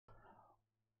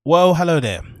Well, hello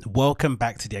there. Welcome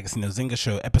back to the Agostinho Zinga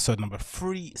Show, episode number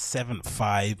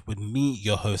 375, with me,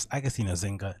 your host, Agostinho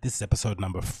Zinga. This is episode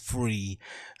number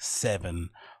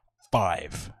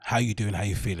 375. How you doing? How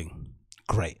you feeling?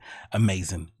 Great.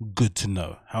 Amazing. Good to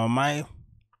know. How am I?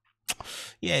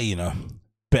 Yeah,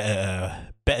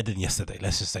 better than yesterday.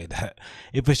 Let's just say that.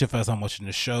 If it's your first time watching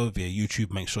the show via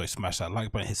YouTube, make sure you smash that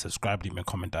like button, hit subscribe, leave me a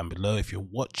comment down below. If you're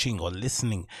watching or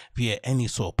listening via any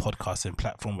sort of podcasting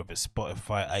platform, whether it's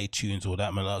Spotify, iTunes, or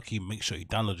that malarkey, make sure you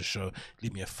download the show,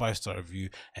 leave me a 5-star review,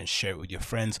 and share it with your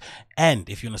friends. And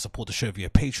if you want to support the show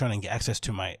via Patreon and get access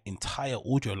to my entire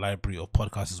audio library of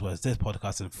podcasts, as well as this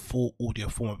podcast in full audio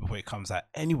format before it comes out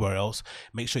anywhere else,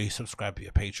 make sure you subscribe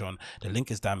via Patreon. The link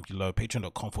is down below,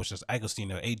 patreon.com/Agostinho,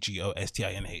 Agostinho,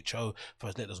 for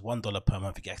as little as $1 per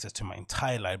month. You get access to my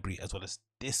entire library as well as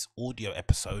this audio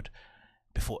episode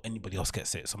before anybody else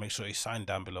gets it. So make sure you sign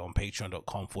down below on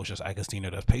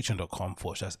patreon.com/Agostinho. That's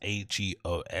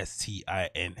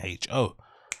patreon.com/Agostinho.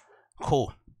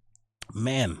 Cool.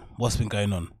 Man, what's been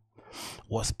going on?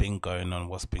 What's been going on?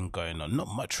 Not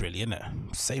much really,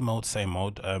 innit? Same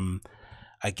old.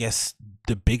 I guess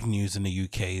the big news in the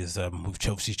UK is we've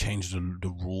obviously changed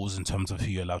the rules in terms of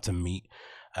who you're allowed to meet.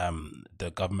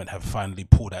 The government have finally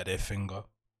pulled out their finger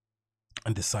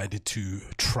and decided to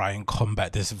try and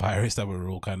combat this virus that we're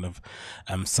all kind of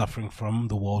suffering from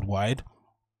the worldwide.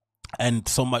 And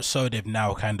so much so they've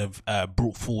now kind of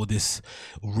brought forward this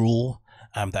rule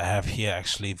that I have here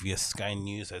actually via Sky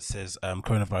News that says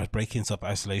coronavirus break-in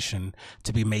self-isolation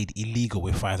to be made illegal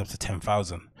with fines up to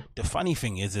 10,000. The funny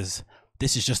thing is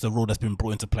this is just a rule that's been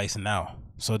brought into place now.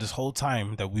 So this whole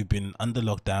time that we've been under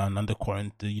lockdown, under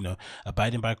quarantine,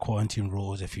 abiding by quarantine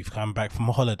rules, if you've come back from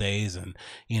holidays and,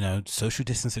 social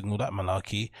distancing, all that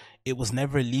malarkey, it was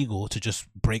never illegal to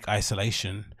just break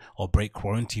isolation or break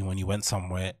quarantine when you went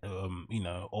somewhere,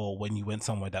 or when you went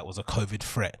somewhere that was a COVID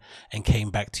threat and came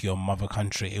back to your mother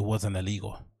country. It wasn't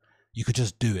illegal. You could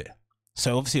just do it.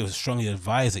 So obviously it was strongly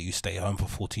advised that you stay home for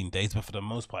 14 days, but for the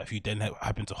most part, if you then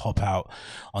happen to hop out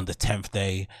on the 10th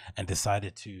day and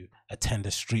decided to attend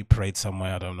a street parade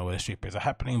somewhere, I don't know where the street parades are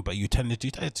happening, but you tended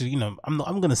to, I'm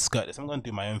going to skirt this, I'm going to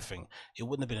do my own thing. It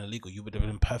wouldn't have been illegal. You would have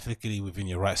been perfectly within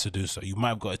your rights to do so. You might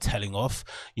have got a telling off,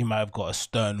 you might have got a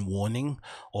stern warning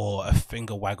or a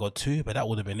finger wag or two, but that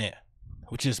would have been it.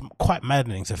 Which is quite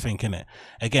maddening to think, innit?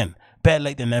 Again, better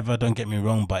late than never, don't get me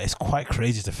wrong, but it's quite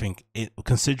crazy to think,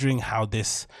 considering how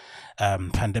this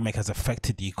pandemic has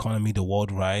affected the economy, the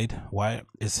worldwide, why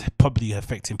it's probably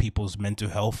affecting people's mental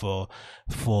health for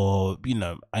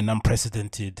an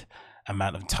unprecedented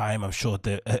amount of time. I'm sure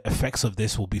the effects of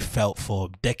this will be felt for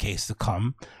decades to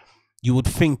come. You would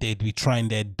think they'd be trying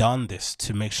their darndest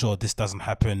to make sure this doesn't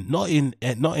happen, not in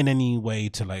any way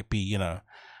to be,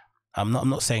 I'm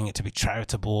not saying it to be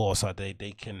charitable or so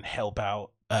they can help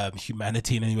out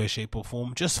humanity in any way, shape or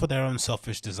form, just for their own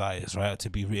selfish desires, right? To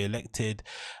be re-elected,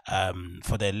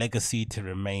 for their legacy to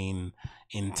remain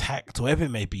intact, whatever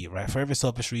it may be, right? For every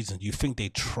selfish reason, you think they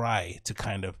try to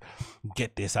kind of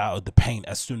get this out of the paint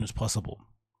as soon as possible.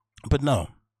 But no.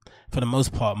 For the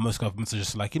most part, most governments are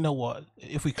just like, you know what,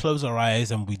 if we close our eyes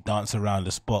and we dance around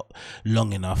the spot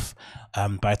long enough,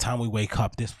 by the time we wake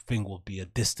up, this thing will be a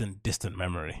distant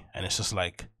memory. And it's just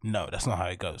like, no, that's not how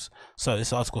it goes. So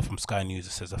this article from Sky News,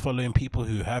 it says the following people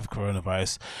who have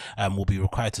coronavirus will be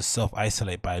required to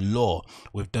self-isolate by law,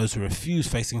 with those who refuse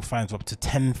facing fines of up to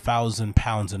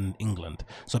 £10,000 in England.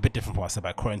 So a bit different from what I said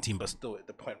about quarantine, but still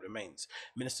the point remains.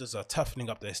 Ministers are toughening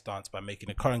up their stance by making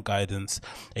the current guidance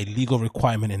a legal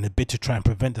requirement in the bid to try and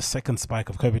prevent the second spike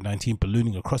of COVID-19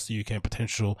 ballooning across the UK and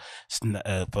potential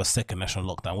for a second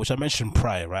national lockdown, which I mentioned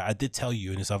prior, right? I did tell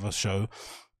you in this other show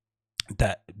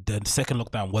that the second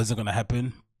lockdown wasn't going to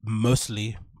happen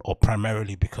mostly or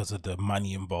primarily because of the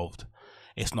money involved.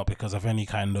 It's not because of any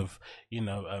kind of,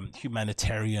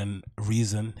 humanitarian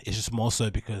reason. It's just more so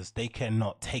because they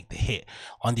cannot take the hit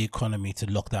on the economy to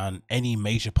lock down any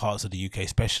major parts of the UK,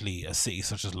 especially a city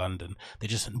such as London. They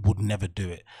just would never do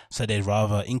it. So they'd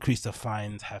rather increase the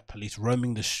fines, have police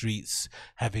roaming the streets,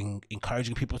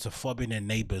 encouraging people to fob in their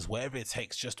neighbors, whatever it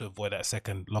takes just to avoid that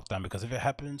second lockdown. Because if it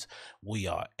happens, we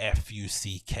are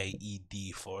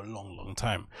FUCKED for a long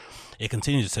time. It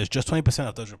continues, it says just 20%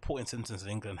 of those reporting symptoms in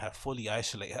England have fully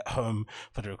isolated at home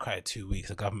for the required 2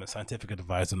 weeks. A government scientific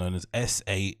advisor known as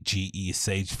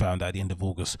SAGE found at the end of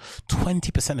August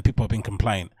 20% of people have been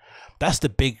compliant. That's the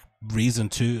big reason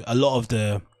too. A lot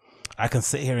of I can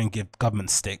sit here and give government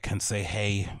stick and say,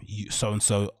 hey, you so and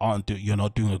so you're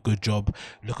not doing a good job.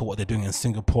 Look at what they're doing in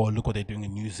Singapore, look what they're doing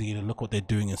in New Zealand, look what they're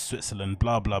doing in Switzerland,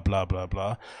 blah blah blah blah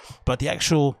blah. But the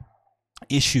actual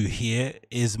issue here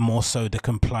is more so the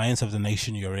compliance of the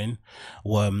nation you're in,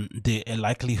 the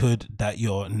likelihood that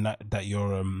your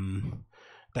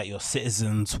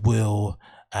citizens will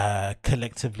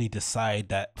collectively decide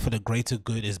that for the greater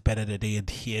good is better that they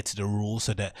adhere to the rules,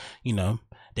 so that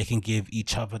they can give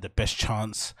each other the best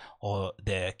chance, or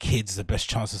their kids the best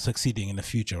chance of succeeding in the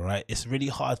future, right? It's really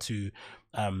hard to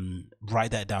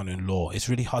write that down in law. It's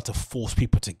really hard to force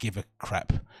people to give a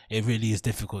crap. It really is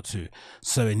difficult to.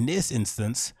 So in this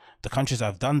instance, the countries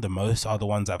I've done the most are the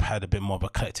ones that have had a bit more of a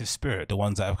collective spirit, the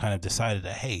ones that have kind of decided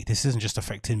that, hey, this isn't just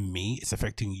affecting me, it's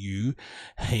affecting you,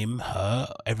 him,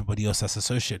 her, everybody else that's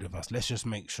associated with us. Let's just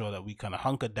make sure that we kind of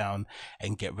hunker down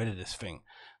and get rid of this thing.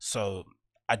 So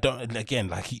I don't, again,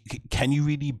 like, can you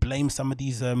really blame some of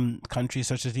these countries,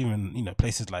 such as even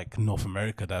places like North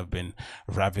America that have been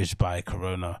ravaged by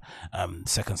corona,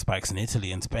 second spikes in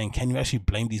Italy and Spain? Can you actually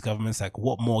blame these governments? Like,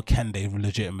 what more can they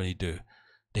legitimately do?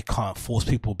 They can't force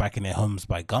people back in their homes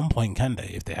by gunpoint, can they?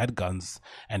 If they had guns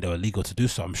and they were legal to do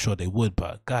so, I'm sure they would.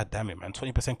 But god damn it, man,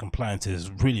 20% compliance is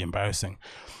really embarrassing.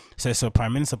 So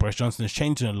Prime Minister Boris Johnson is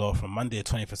changing the law from Monday,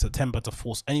 20th of September, to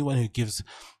force anyone who gets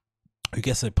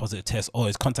a positive test or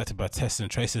is contacted by a test and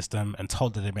trace system and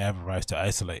told that they may have a right to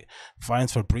isolate.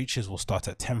 Fines for breaches will start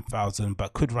at 10,000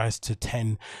 but could rise to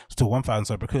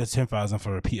 1,000, but could 10,000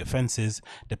 for repeat offences.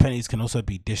 The penalties can also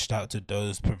be dished out to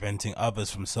those preventing others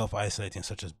from self-isolating,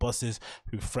 such as bosses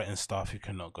who threaten staff who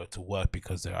cannot go to work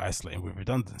because they're isolating with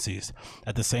redundancies.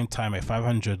 At the same time, a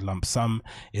 500 lump sum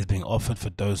is being offered for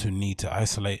those who need to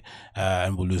isolate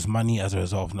and will lose money as a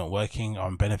result of not working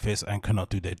on benefits and cannot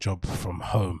do their job from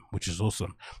home, which is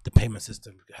awesome. The payment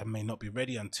system may not be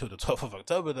ready until the 12th of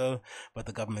October though, but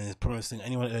the government is promising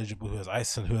anyone eligible who has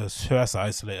to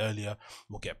isolate earlier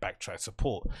will get backtrack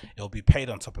support. It will be paid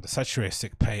on top of the statutory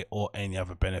sick pay or any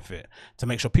other benefit. To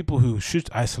make sure people who should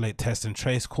isolate, test and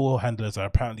trace, call handlers are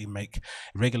apparently make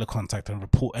regular contact and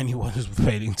report anyone who's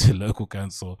failing to local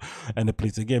council and the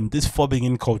police. Again, this fobbing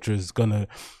in culture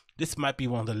this might be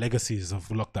one of the legacies of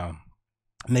lockdown.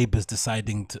 Neighbors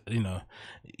deciding to,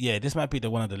 this might be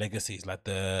one of the legacies, like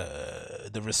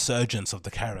the resurgence of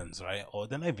the Karens, right? Or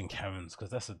they're not even Karens,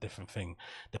 because that's a different thing.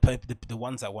 The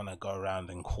ones that want to go around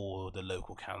and call the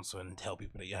local council and tell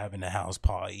people that you're having a house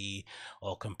party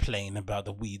or complain about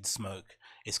the weed smoke.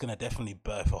 It's going to definitely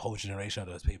birth a whole generation of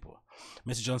those people.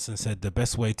 Mr. Johnson said the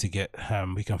best way to get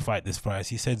we can fight this virus,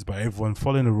 he said, is by everyone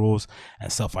following the rules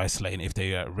and self-isolating if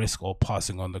they are at risk or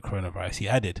passing on the coronavirus. He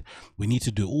added, we need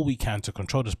to do all we can to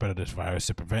control the spread of this virus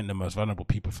to prevent the most vulnerable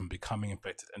people from becoming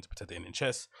infected and to protect the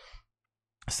NHS.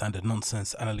 Standard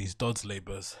nonsense. Annalise Dodd's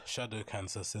Labour's shadow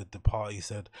cancer said the party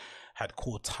had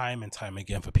called time and time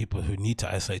again for people who need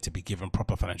to isolate to be given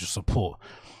proper financial support,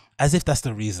 as if that's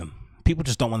the reason. People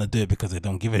just don't want to do it because they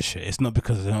don't give a shit. It's not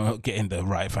because they're not getting the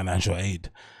right financial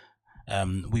aid.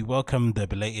 We welcome the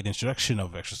belated introduction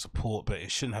of extra support, but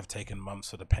it shouldn't have taken months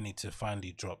for the penny to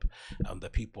finally drop. The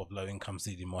people of low incomes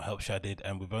needing more help, shaded,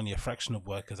 and with only a fraction of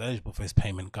workers eligible for this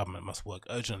payment, government must work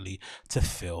urgently to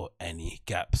fill any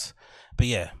gaps. But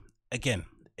yeah, again,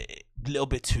 a little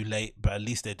bit too late, but at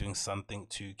least they're doing something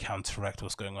to counteract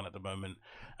what's going on at the moment.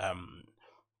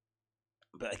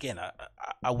 But again,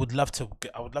 I would love to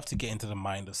get into the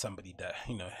mind of somebody that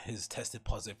is tested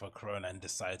positive for corona and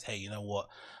decides, hey, you know what,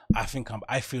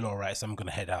 I feel all right, so I'm gonna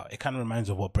head out. It kind of reminds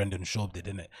me of what Brendan Schaub did,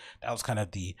 didn't it? That was kind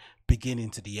of the beginning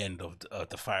to the end of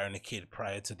the firing a kid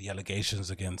prior to the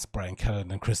allegations against Brian Kelly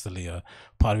and Chris D'Elia.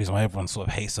 Part of the reason why everyone sort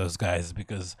of hates those guys,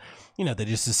 because they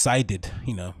just decided,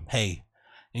 hey.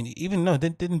 And even no,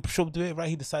 didn't Schaub do it right?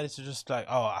 He decided to just like,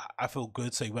 oh, I feel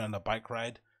good, so he went on a bike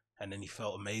ride. And then he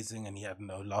felt amazing and he had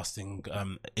no lasting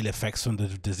ill effects from the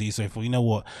disease. So he thought, you know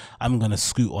what, I'm going to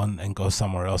scoot on and go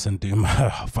somewhere else and do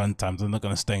my fun times. I'm not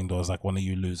going to stay indoors like one of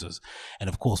you losers. And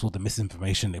of course, all the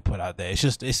misinformation they put out there, it's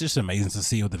just amazing to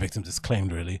see all the victims is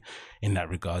claimed, really, in that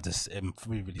regard. It's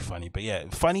really, really funny. But yeah,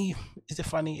 funny. Is it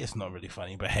funny? It's not really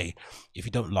funny. But hey, if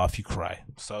you don't laugh, you cry.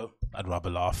 So I'd rather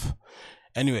laugh.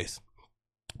 Anyways.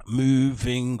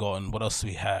 Moving on, what else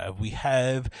we have? We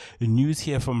have news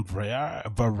here from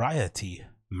Variety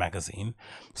magazine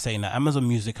saying that Amazon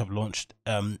Music have launched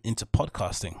into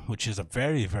podcasting, which is a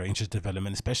very, very interesting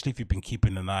development, especially if you've been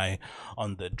keeping an eye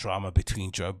on the drama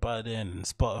between Joe Budden and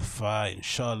Spotify and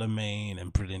Charlemagne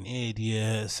and Brilliant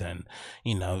Idiots and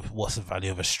what's the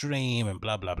value of a stream and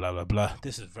blah blah blah blah blah.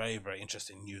 This is very, very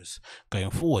interesting news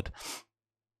going forward.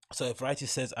 So Variety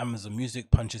says Amazon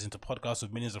Music punches into podcasts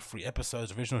with millions of free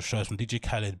episodes, original shows from DJ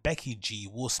Khaled, Becky G,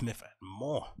 Will Smith, and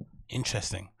more.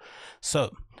 Interesting.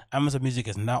 So Amazon Music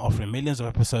is now offering millions of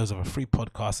episodes of a free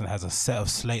podcast and has a set of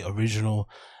Slate original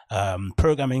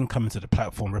programming coming to the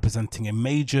platform, representing a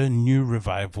major new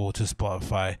rival to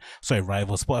Spotify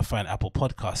and Apple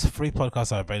Podcasts. Free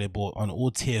podcasts are available on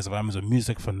all tiers of Amazon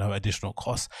Music for no additional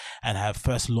cost, and have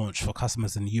first launched for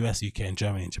customers in the US, UK, and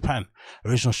Germany and Japan.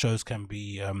 Original shows can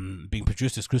be being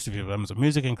produced exclusively with Amazon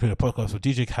Music, including a podcast with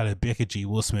DJ Khaled, Becky G,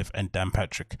 Will Smith, and Dan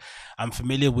Patrick. I'm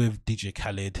familiar with DJ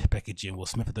Khaled, Becky G, and Will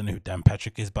Smith. I don't know who Dan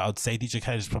Patrick is, but I would say DJ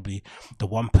Khaled is probably the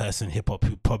one person in hip hop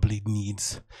who probably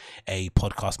needs a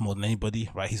podcast more than anybody,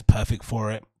 right? He's perfect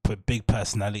for it. Big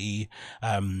personality,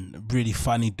 really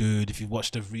funny dude. If you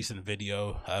watched the recent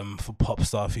video for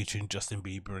Popstar featuring Justin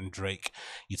Bieber and Drake,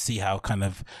 you'd see how kind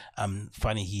of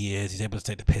funny he is. He's able to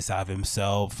take the piss out of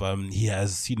himself. He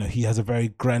has a very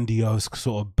grandiose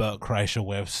sort of Bert Kreischer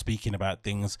way of speaking about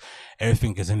things.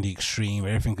 Everything is in the extreme,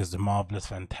 everything is the marvelous,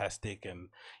 fantastic, and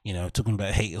talking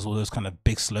about haters, all those kind of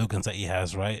big slogans that he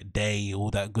has, right?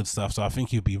 All that good stuff. So I think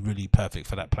he'd be really perfect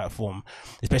for that platform,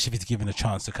 especially if he's given a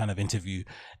chance to kind of interview,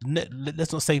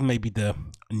 let's not say maybe the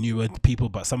newer people,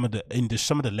 but some of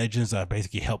the legends that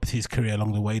basically helped his career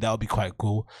along the way. That would be quite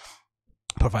cool.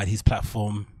 Provide his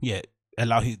platform, he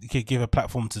could give a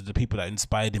platform to the people that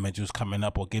inspired him and just coming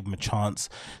up, or give him a chance,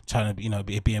 trying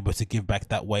to be able to give back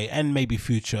that way, and maybe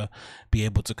future be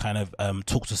able to kind of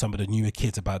talk to some of the newer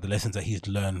kids about the lessons that he's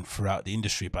learned throughout the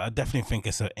industry. But I definitely think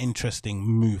it's an interesting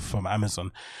move from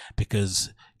Amazon,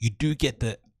 because you do get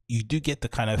the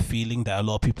kind of feeling that a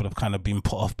lot of people have kind of been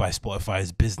put off by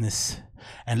Spotify's business,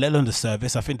 and let alone the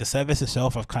service. I think the service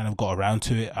itself, I've kind of got around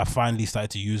to it. I finally started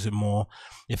to use it more.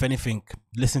 If anything,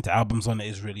 listening to albums on it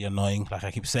is really annoying. Like I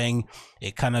keep saying,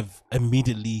 it kind of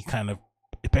immediately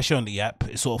especially on the app,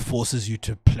 it sort of forces you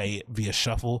to play it via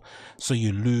shuffle, so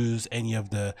you lose any of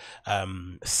the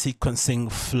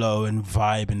sequencing, flow, and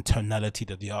vibe and tonality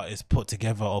that the artist put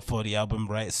together or for the album,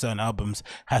 right? Certain albums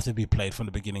have to be played from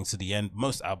the beginning to the end.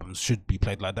 Most albums should be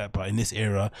played like that, but in this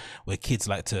era where kids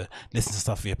like to listen to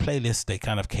stuff via playlists, they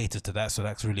kind of cater to that, so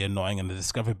that's really annoying. And the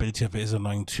discoverability of it is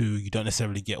annoying too. You don't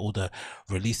necessarily get all the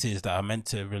releases that are meant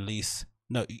to release.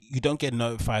 No, you don't get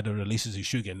notified of releases you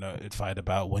should get notified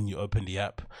about when you open the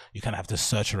app. You kind of have to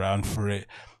search around for it.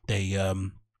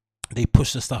 They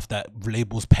push the stuff that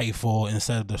labels pay for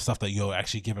instead of the stuff that you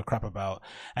actually give a crap about.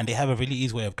 And they have a really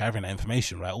easy way of gathering that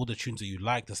information, right? All the tunes that you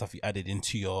like, the stuff you added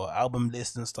into your album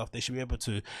list and stuff, they should be able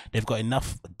to, they've got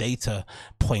enough data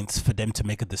points for them to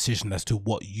make a decision as to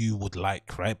what you would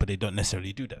like, right? But they don't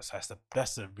necessarily do that. So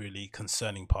that's the really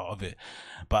concerning part of it.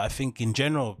 But I think in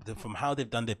general, from how they've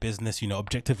done their business,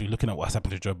 objectively looking at what's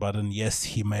happened to Joe Budden, yes,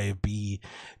 he may be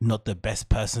not the best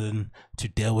person to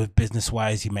deal with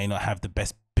business-wise. He may not have the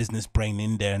best business brain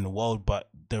in there in the world, but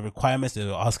the requirements that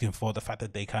they're asking for, the fact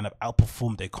that they kind of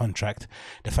outperformed their contract,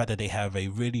 the fact that they have a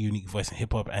really unique voice in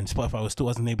hip-hop, and Spotify still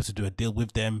wasn't able to do a deal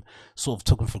with them, sort of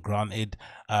took them for granted,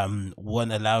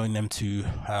 weren't allowing them to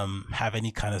have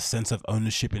any kind of sense of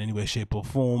ownership in any way, shape, or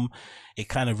form. It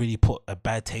kind of really put a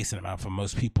bad taste in the mouth for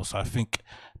most people. So I think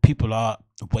people are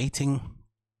waiting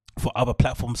for other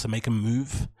platforms to make a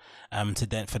move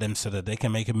for them so that they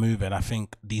can make a move. And I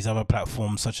think these other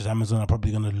platforms such as Amazon are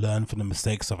probably going to learn from the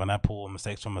mistakes of an Apple or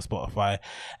mistakes from a Spotify,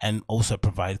 and also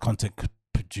provide content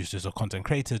producers or content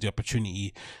creators the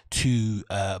opportunity to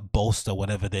bolster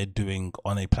whatever they're doing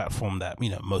on a platform that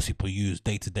most people use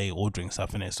day-to-day, ordering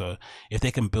stuff in it. So if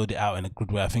they can build it out in a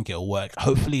good way, I think it'll work.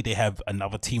 Hopefully they have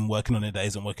another team working on it that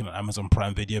isn't working on Amazon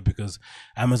Prime Video, because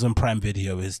Amazon Prime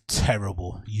Video is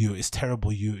terrible. It's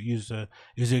terrible user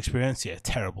experience.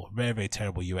 Terrible, very, very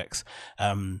terrible UX.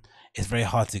 It's very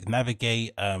hard to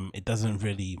navigate. It doesn't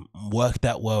really work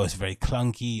that well. It's very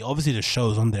clunky. Obviously the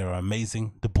shows on there are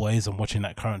amazing. The Boys, I'm watching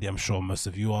that currently. I'm sure most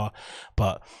of you are,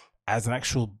 but as an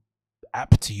actual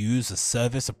app to use, a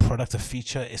service, a product, a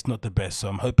feature, it's not the best. So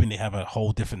I'm hoping they have a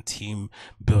whole different team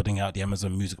building out the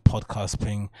Amazon Music podcast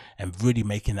thing and really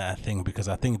making that a thing, because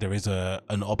I think there is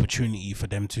an opportunity for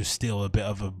them to steal a bit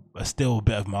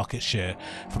of market share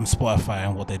from Spotify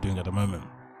and what they're doing at the moment.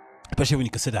 Especially when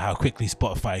you consider how quickly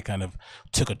Spotify kind of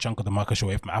took a chunk of the market share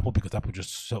away from Apple, because Apple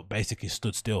just basically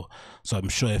stood still. So I'm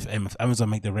sure if Amazon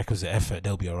make the requisite effort,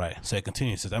 they'll be all right. So it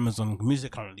continues. It says Amazon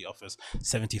Music currently offers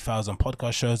 70,000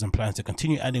 podcast shows and plans to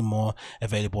continue adding more,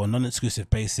 available on a non-exclusive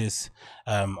basis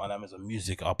on Amazon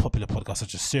Music. Our popular podcasts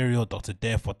such as Serial, Dr.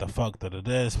 Death, What the Fuck,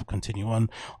 Let's continue on.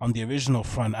 On the original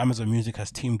front, Amazon Music has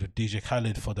teamed with DJ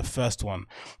Khaled for the first one,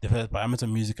 developed by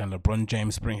Amazon Music and LeBron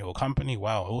James Spring Hill Company.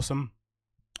 Wow, awesome.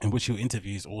 in which he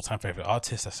interviews all-time favorite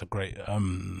artists. That's a great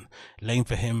lane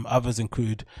for him. Others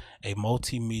include a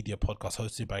multimedia podcast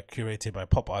curated by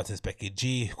pop artist Becky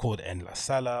G called En La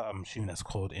Sala. I'm assuming that's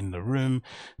called In the Room,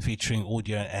 featuring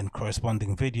audio and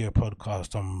corresponding video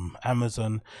podcast on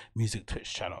Amazon Music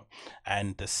Twitch channel.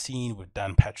 And The Scene with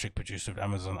Dan Patrick, produced with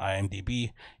Amazon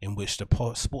IMDb, in which the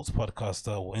sports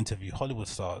podcaster will interview Hollywood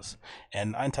stars.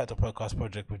 An untitled podcast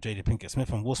project with JD Pinkett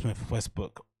Smith and Will Smith of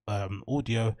Westbrook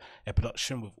audio, a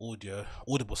production with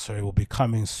Audible will be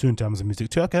coming soon to Amazon Music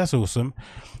too. Okay, that's awesome.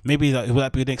 Maybe will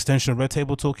that be an extension of Red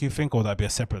Table Talk, you think, or will that be a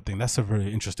separate thing? That's a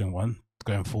very interesting one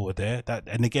going forward there. That,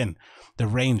 and again, the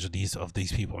range of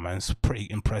these people, man, it's pretty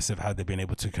impressive how they've been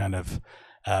able to kind of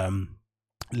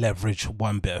leverage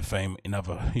one bit of fame in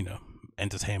other,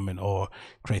 entertainment or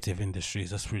creative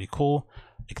industries. That's really cool.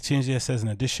 It continues here, says, in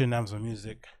addition, Amazon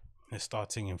Music is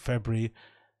starting in February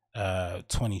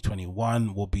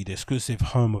 2021 will be the exclusive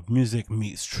home of music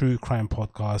meets true crime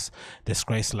podcast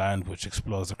Disgraceland, which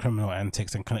explores the criminal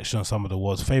antics and connection of some of the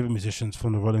world's favorite musicians,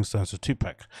 from the Rolling Stones to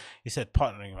Tupac. He said,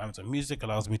 partnering with Amazon Music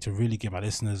allows me to really give my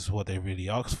listeners what they really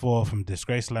asked for from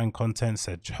Disgraceland content,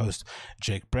 said host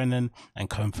Jake Brennan and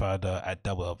co-founder at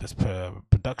Double Elvis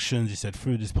Productions. He said,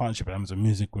 through this partnership with Amazon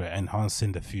Music, we're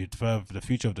enhancing the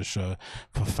future of the show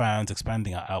for fans,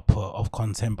 expanding our output of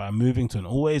content by moving to an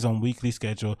always on weekly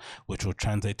schedule, which will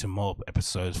translate to more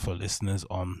episodes for listeners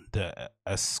on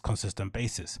a consistent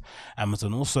basis.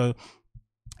 Amazon also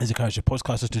is encouraging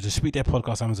podcasters to distribute their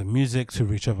podcast Amazon Music to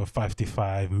reach over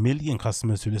 55 million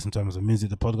customers who listen to Amazon Music.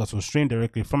 The podcast will stream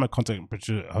directly from a content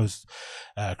host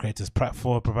creators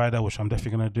platform provider, which I'm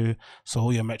definitely going to do. So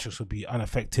all your metrics will be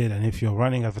unaffected, and if you're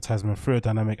running advertisement through a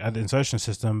dynamic ad insertion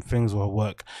system, things will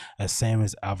work as same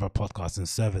as other podcasting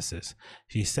services.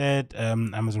 He said,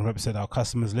 Amazon rep said, our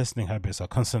customers' listening habits are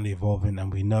constantly evolving,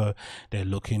 and we know they're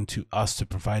looking to us to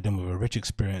provide them with a rich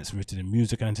experience rooted in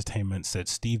music and entertainment, said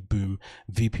Steve Boom,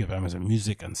 VP of Amazon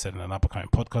Music, and said an upcoming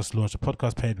podcast launched a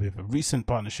podcast paired with a recent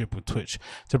partnership with Twitch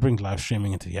to bring live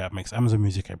streaming into the app, makes Amazon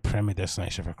Music a premier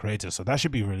destination for creators. So that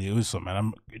should be really awesome, man.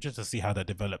 I'm interested to see how that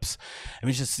develops. And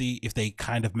we should see if they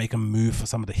kind of make a move for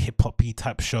some of the hip-hop-y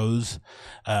type shows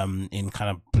in kind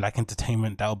of black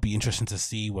entertainment. That would be interesting to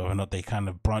see whether or not they kind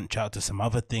of branch out to some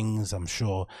other things. I'm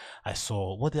sure I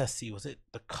saw, what did I see? Was it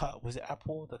The Cut? Was it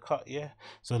Apple? The Cut, yeah.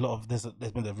 So a lot of there's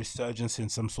been a resurgence in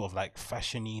some sort of like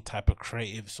fashion-y type of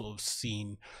creative sort of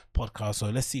scene podcast. So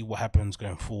let's see what happens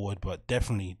going forward, but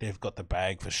definitely they've got the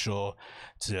bag for sure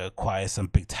to acquire some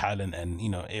big talent. And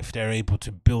if they're able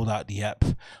to build out the app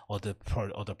or the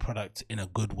product in a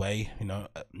good way,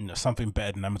 something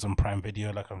better than Amazon Prime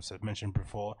Video, like I've mentioned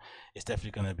before, it's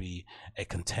definitely going to be a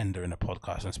contender in the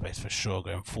podcasting space for sure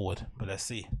going forward. But let's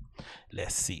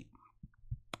see.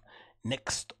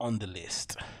 Next on the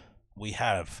list, we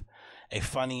have a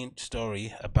funny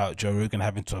story about Joe Rogan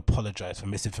having to apologize for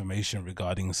misinformation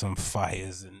regarding some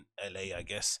fires in LA, I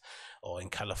guess, or in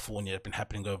California. Have been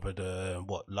happening over the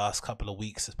last couple of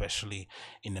weeks, especially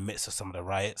in the midst of some of the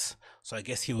riots. So I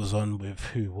guess he was on with,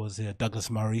 who was it, Douglas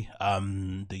Murray,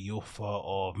 the author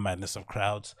of Madness of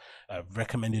Crowds.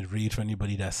 Recommended read for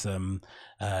anybody that's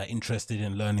interested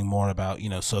in learning more about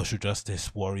social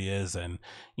justice warriors and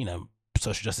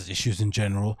social justice issues in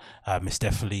general. It's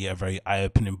definitely a very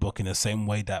eye-opening book, in the same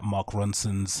way that Mark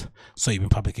Ronson's So You've Been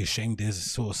Publicly Shamed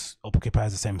is sort of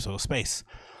occupies the same sort of space.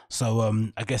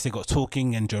 So I guess they got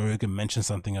talking, and Joe Rogan mentioned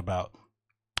something about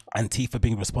Antifa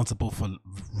being responsible for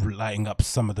lighting up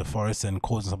some of the forests and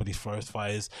causing some of these forest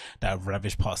fires that have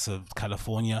ravaged parts of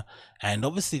California. And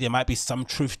obviously there might be some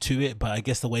truth to it, but I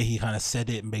guess the way he kind of said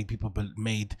it made people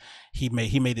he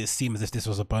made it seem as if this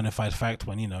was a bona fide fact,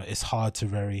 when it's hard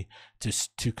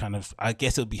to kind of, I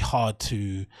guess it would be hard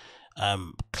to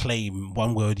claim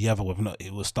one way or the other whether or not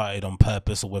it was started on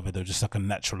purpose or whether they're just like a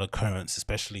natural occurrence,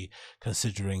 especially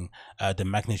considering the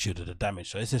magnitude of the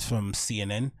damage. So this is from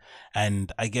CNN,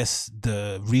 and I guess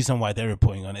the reason why they're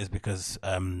reporting on it is because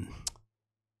Joe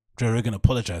Rogan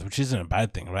apologized, which isn't a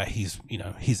bad thing, right?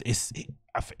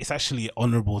 It's actually an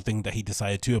honorable thing that he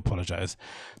decided to apologize.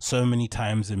 So many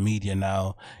times in media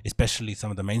now, especially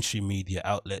some of the mainstream media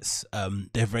outlets,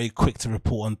 they're very quick to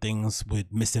report on things with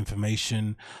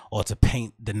misinformation or to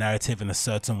paint the narrative in a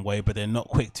certain way, but they're not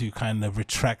quick to kind of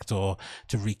retract or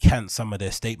to recant some of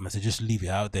their statements. They just leave it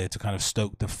out there to kind of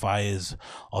stoke the fires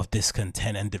of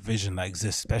discontent and division that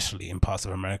exists, especially in parts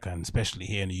of America and especially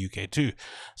here in the UK too.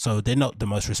 So they're not the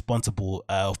most responsible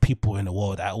of people in the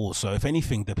world at all. So if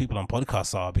anything, the people on podcasts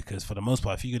podcasts are, because for the most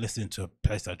part, if you listen to a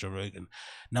place like Joe Rogan,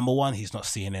 number one, he's not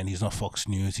CNN, he's not Fox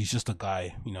News, he's just a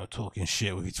guy, you know, talking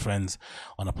shit with his friends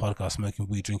on a podcast, smoking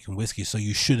weed, drinking whiskey. So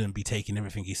you shouldn't be taking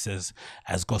everything he says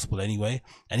as gospel anyway.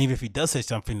 And even if he does say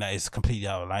something that is completely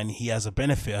out of line, he has a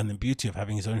benefit and the beauty of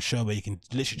having his own show where you can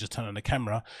literally just turn on the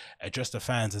camera, address the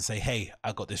fans, and say, hey,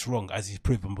 I got this wrong, as he's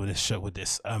proven with this show, with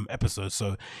this episode.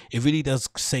 So it really does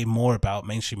say more about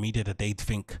mainstream media, that they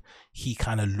think he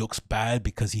kind of looks bad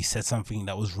because he said something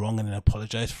that was wrong and then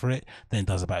apologized for it, than it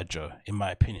does about Joe, in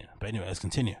my opinion. But anyway, let's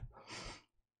continue.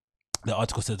 The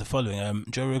article says the following: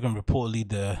 Joe Rogan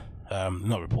reportedly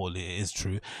not reportedly, it is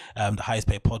true, the highest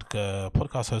paid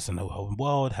podcast host in the whole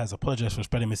world, has apologized for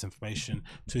spreading misinformation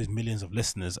to his millions of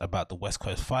listeners about the West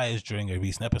Coast fires during a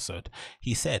recent episode.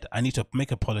 He said, I need to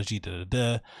make apology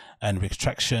and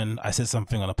retraction. I said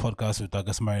something on a podcast with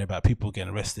Douglas Murray about people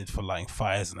getting arrested for lighting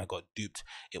fires and I got duped.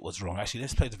 It was wrong. Actually,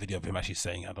 let's play the video of him actually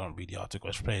saying, I don't read the article,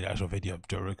 let's play the actual video of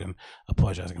Joe Rogan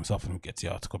apologizing himself, and we'll get to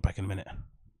the article back in a minute.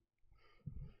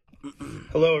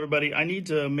 Hello, everybody. I need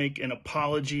to make an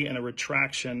apology and a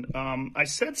retraction. I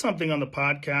said something on the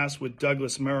podcast with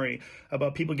Douglas Murray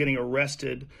about people getting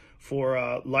arrested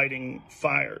for lighting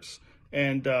fires,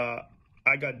 and I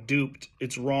got duped.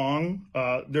 It's wrong.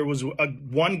 There was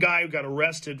one guy who got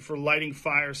arrested for lighting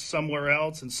fires somewhere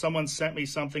else, and someone sent me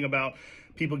something about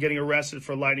people getting arrested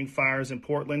for lighting fires in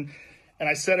Portland, and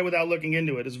I said it without looking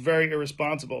into it. It's very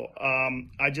irresponsible.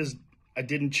 I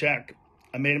didn't check.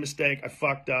 I made a mistake, I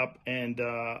fucked up, and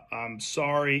I'm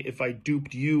sorry if I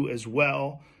duped you as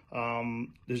well.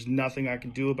 There's nothing I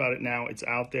can do about it now. It's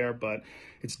out there, but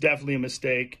it's definitely a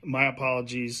mistake. My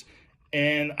apologies.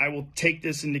 And I will take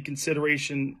this into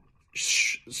consideration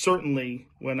certainly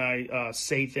when I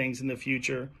say things in the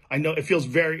future. I know it feels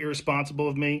very irresponsible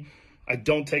of me. I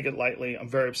don't take it lightly. I'm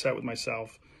very upset with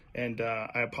myself, and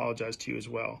I apologize to you as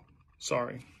well.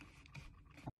 Sorry.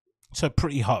 So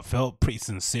pretty heartfelt, pretty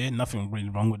sincere, nothing really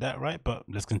wrong with that, right? But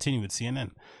let's continue with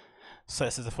CNN. So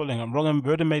it says the following: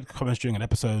 Rogan made comments during an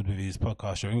episode with his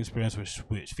podcast Sharing Experience,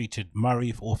 which featured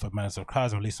Murray, author of Manners of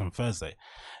Crowds, and released on Thursday.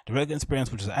 The Rogan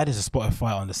Experience, which was added to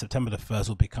Spotify on September the 1st,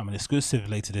 will become an exclusive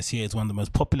later this year. It's one of the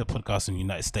most popular podcasts in the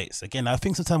United States. Again, I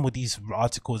think sometimes with these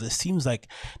articles, it seems like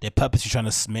they're purposely trying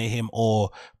to smear him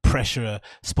or pressure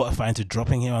Spotify into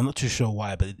dropping him. I'm not too sure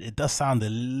why, but it does sound a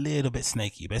little bit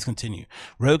snaky. But let's continue.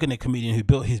 Rogan, a comedian who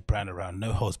built his brand around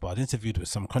no holds barred, interviewed with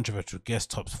some controversial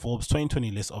guests, tops Forbes 2020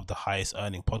 list of the highest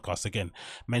earning podcasts. Again,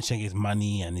 mentioning his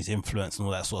money and his influence and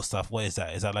all that sort of stuff. What is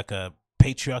that? Is that like a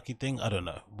patriarchy thing? I don't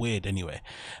know. Weird anyway.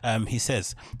 He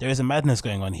says, there is a madness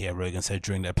going on here, Rogan said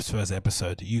during the first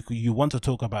episode. You want to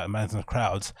talk about madness of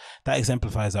crowds? That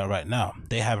exemplifies that right now.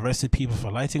 They have arrested people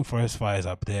for lighting forest fires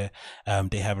up there.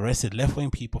 They have arrested left-wing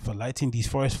people for lighting these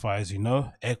forest fires, you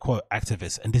know, air quote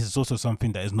activists. And this is also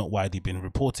something that is not widely been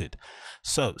reported.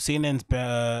 So CNN's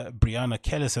Brianna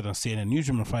Keller said on CNN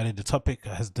Newsroom on Friday, the topic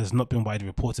has not been widely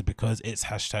reported because it's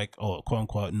hashtag or quote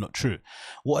unquote not true.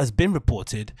 What has been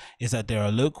reported is that there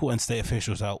are local and state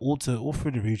officials out all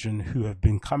through the region who have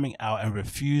been coming out and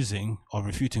refuting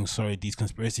these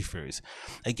conspiracy theories.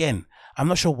 Again, I'm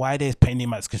not sure why they're painting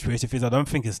them as conspiracy theories. I don't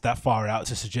think it's that far out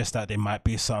to suggest that there might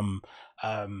be some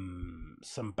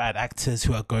bad actors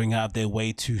who are going out of their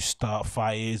way to start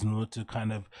fires in order to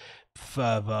kind of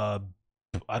further,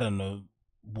 I don't know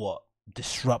what,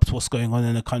 disrupt what's going on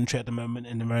in the country at the moment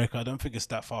in America. I don't think it's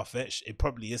that far-fetched. It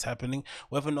probably is happening.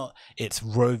 Whether or not it's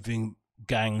roving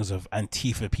gangs of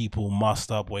Antifa people masked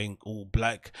up, wearing all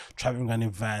black, traveling around in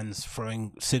vans,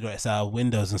 throwing cigarettes out of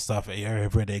windows and stuff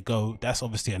wherever they go, that's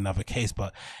obviously another case.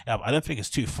 But I don't think it's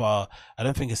too far. I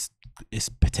don't think it's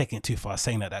taking it too far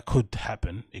saying that could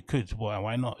happen. It could. Well,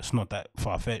 why not? It's not that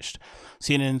far-fetched.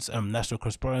 CNN's national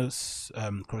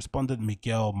correspondent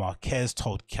Miguel Marquez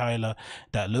told Kyla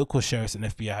that local sheriffs and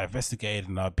FBI have investigated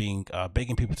and are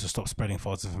begging people to stop spreading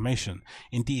false information.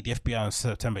 Indeed, the FBI on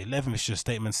September 11th issued a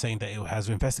statement saying that it has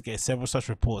investigated several such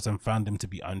reports and found them to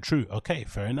be untrue. Okay,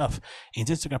 fair enough. In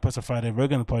his Instagram post on Friday,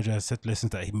 Rogan apologized, said to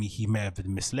listeners that he may have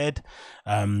been misled.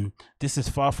 This is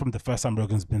far from the first time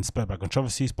Rogan's been spurred by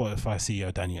controversy. Spotify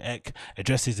CEO Daniel Ek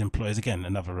addressed his employees, again,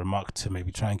 another remark to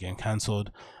maybe try and get him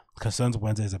cancelled. Concerns on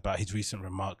Wednesdays about his recent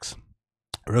remarks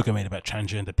Rogan made about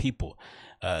transgender people.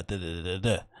 And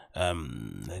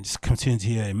just continue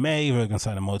here in May. Rogan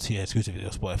signed a multi-year exclusive video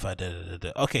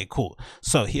Spotify. Okay, cool.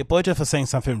 So he apologized for saying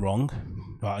something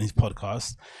wrong on his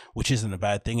podcast, which isn't a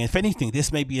bad thing. If anything,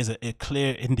 this maybe is a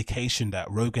clear indication that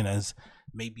Rogan has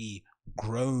maybe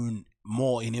grown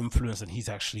more in influence than he's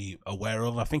actually aware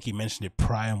of. I think he mentioned it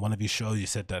prior in one of his shows. He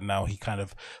said that now he kind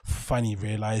of finally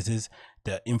realizes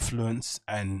the influence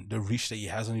and the reach that he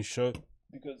has on his show,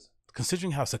 because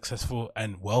considering how successful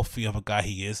and wealthy of a guy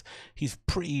he is, he's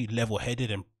pretty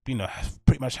level-headed and, you know,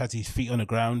 pretty much has his feet on the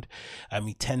ground.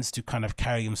 He tends to kind of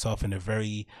carry himself in a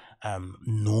very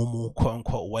normal,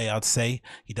 quote-unquote, way, I'd say.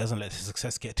 He doesn't let his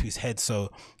success get to his head.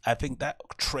 So I think that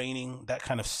training, that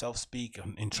kind of self-speak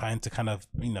in trying to kind of,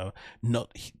 you know,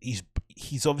 not,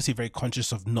 he's obviously very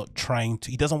conscious of not trying to,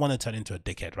 he doesn't want to turn into a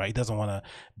dickhead, right? He doesn't want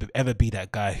to ever be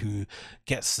that guy who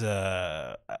gets,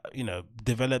 you know,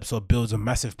 develops or builds a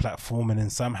massive platform and then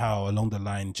somehow along the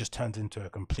line just turns into a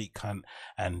complete cunt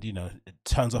and, you know, it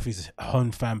turns off his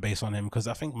own fan base on him. Because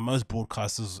I think most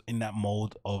broadcasters in that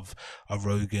mold of a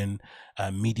Rogan,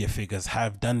 media figures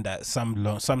have done that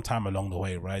sometime along the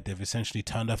way, right? They've essentially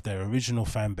turned off their original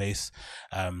fan base.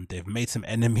 They've made some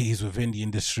enemies within the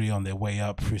industry on their way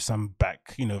up through some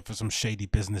back, you know, for some shady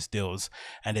business deals,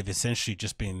 and they've essentially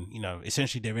just been, you know,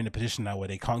 essentially they're in a position now where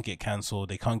they can't get cancelled,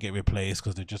 they can't get replaced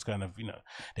because they're just kind of, you know,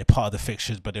 they're part of the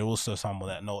fixtures, but they're also someone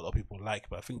that not a lot of people like.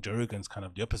 But I think Joe Rogan's kind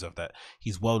of the opposite of that.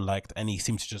 He's well liked and he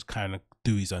seems to just kind of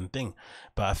do his own thing.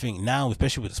 But I think now,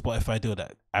 especially with the Spotify deal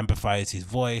that amplifies his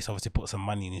voice, obviously put some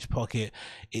money in his pocket,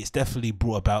 it's definitely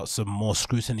brought about some more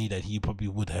scrutiny that he probably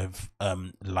would have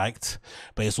liked.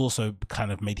 But it's also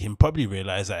kind of made him probably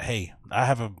realize that, hey, I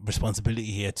have a responsibility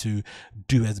here to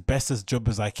do as best as job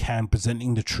as I can,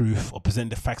 presenting the truth or present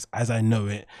the facts as I know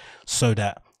it, so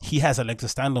that he has a leg to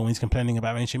stand on when he's complaining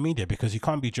about mainstream media. Because you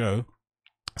can't be Joe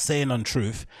saying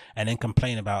untruth and then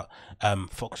complain about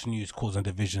Fox News causing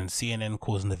division, CNN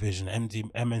causing division,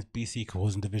 MSNBC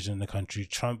causing division in the country,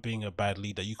 Trump being a bad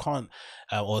leader. You can't,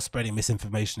 or spreading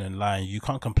misinformation and lying. You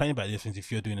can't complain about these things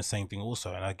if you're doing the same thing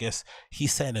also. And I guess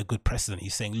he's setting a good precedent.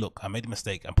 He's saying, look, I made a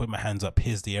mistake. I'm putting my hands up.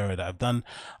 Here's the error that I've done.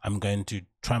 I'm going to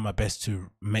try my best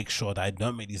to make sure that I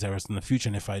don't make these errors in the future.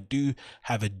 And if I do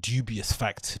have a dubious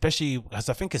fact, especially because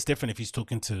I think it's different if he's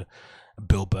talking to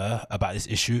Bill Burr about this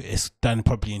issue, it's done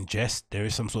probably in jest. There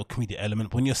is some sort of comedic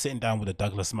element. When you're sitting down with a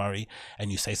Douglas Murray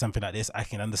and you say something like this, I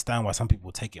can understand why some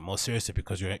people take it more seriously,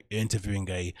 because you're interviewing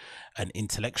an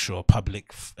intellectual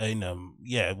public,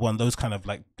 one of those kind of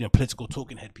like, you know, political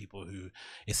talking head people who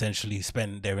essentially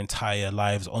spend their entire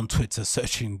lives on Twitter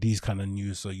searching these kind of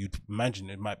news. So you'd imagine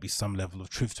there might be some level of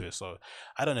truth to it. So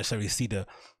I don't necessarily see the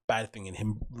bad thing in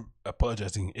him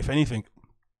apologizing. If anything,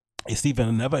 it's even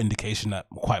another indication that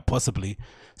quite possibly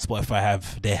Spotify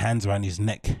have their hands around his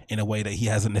neck in a way that he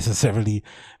hasn't necessarily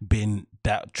been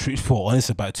that truthful or honest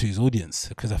about to his audience.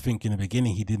 Because I think in the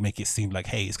beginning he did make it seem like,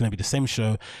 hey, it's going to be the same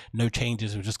show, no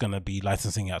changes, we're just going to be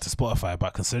licensing it out to Spotify.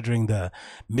 But considering the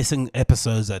missing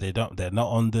episodes that they're not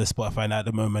on the Spotify now at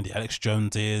the moment, the Alex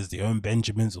Joneses, the Owen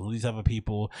Benjamins, all these other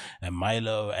people, and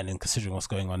Milo, and then considering what's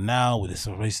going on now with this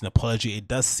recent apology, it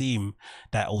does seem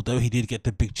that although he did get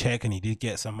the big check and he did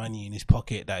get some money in his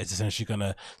pocket that is essentially going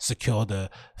to secure the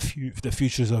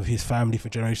futures of his family for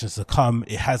generations to come,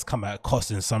 it has come at a cost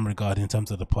in some regard in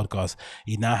terms of the podcast.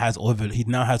 He now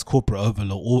has corporate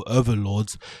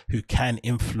overlords who can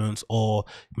influence or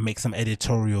make some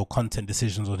editorial content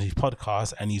decisions on his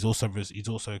podcast, and he's also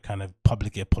kind of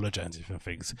publicly apologizing for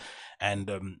things.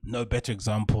 And no better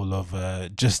example of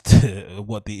just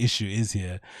what the issue is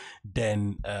here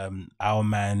than our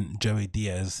man Joey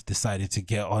Diaz decided to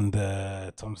get on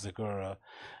the Tom Segura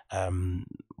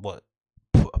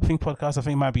podcast, I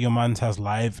think it might be Your Man's House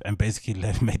Live, and basically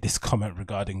made this comment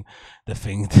regarding the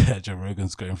thing that Joe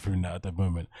Rogan's going through now at the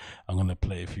moment. I'm going to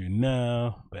play it for you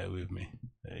now. Bear with me.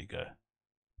 There you go.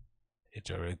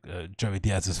 Joey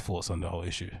Diaz's thoughts on the whole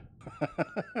issue.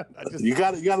 You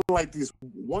gotta like these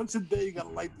once a day. You gotta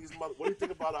like these. What do you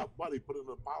think about our buddy putting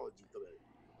an apology today?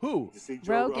 Who? You see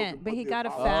Joe Rogan, but he got a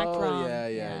fact wrong.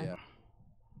 Yeah.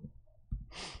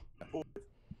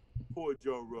 Poor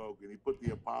Joe Rogan. He put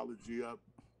the apology up.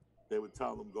 They would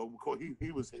tell him go.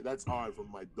 That's hard for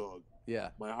my dog. Yeah.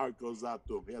 My heart goes out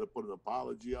to him. He had to put an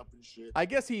apology up and shit. I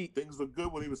guess things were good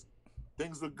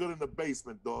things were good in the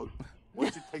basement, dog.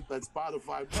 Once you take that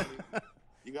Spotify money,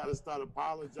 you got to start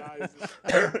apologizing.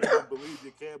 You don't believe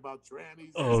you care about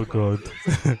trannies. Oh, God.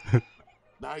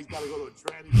 Now he's got to go to a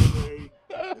tranny parade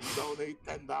and donate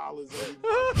 $10 every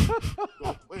month.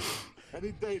 Go play.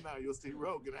 Any day now, you'll see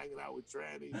Rogan hanging out with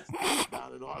trannies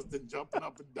down in Austin, jumping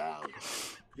up and down.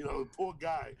 You know, poor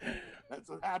guy. That's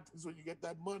what happens when you get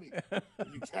that money.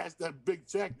 When you cash that big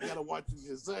check, you got to watch what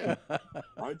you say.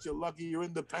 Aren't you lucky you're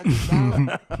independent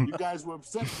now? You guys were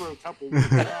upset for a couple weeks.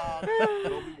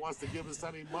 Nobody wants to give us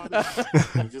any money.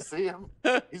 Did you see him?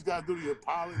 He's got to do the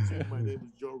apology. My name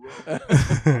is Joe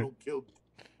Rogan.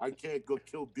 I can't go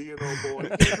kill deer no more.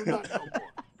 I can't do that no more.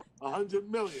 100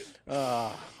 million.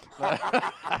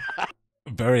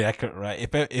 very accurate, right?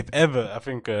 If ever, I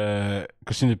think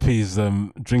Christina P's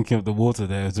drinking of the water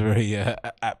there is very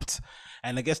apt,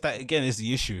 and I guess that again is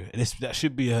the issue. That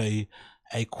should be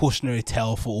a cautionary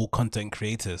tale for all content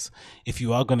creators. If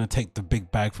you are going to take the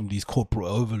big bag from these corporate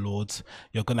overlords,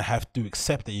 you're going to have to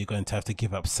accept that you're going to have to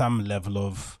give up some level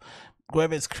of,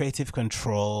 whether it's creative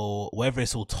control, whether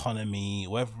it's autonomy,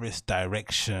 whether it's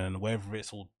direction, whether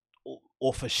it's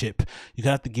authorship. You're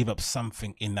gonna have to give up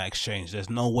something in that exchange. There's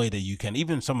no way that you can.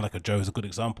 Even someone like a Joe is a good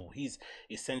example. He's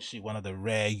essentially one of the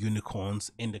rare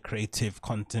unicorns in the creative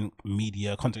content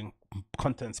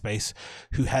space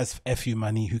who has FU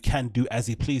money, who can do as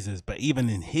he pleases. But even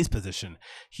in his position,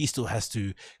 he still has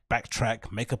to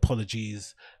backtrack, make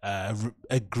apologies,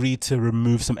 agree to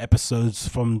remove some episodes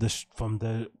from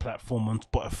the platform on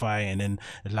Spotify, and then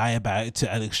lie about it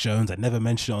to Alex Jones. I never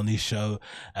mentioned it on his show.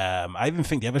 I even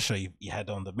think the other show you had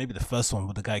on, maybe the first one,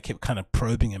 where the guy kept kind of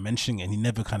probing and mentioning it, and he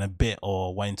never kind of bit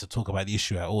or wanted to talk about the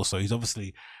issue at all. So he's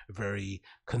obviously very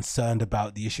concerned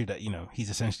about the issue that, he's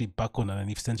essentially buckled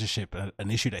underneath censorship,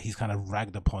 an issue that he's kind of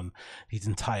ragged upon his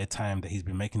entire time that he's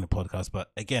been making the podcast. But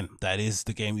again, that is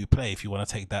the game you play. If you want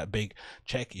to take that big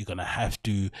check, you're going to have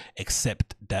to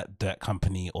accept that that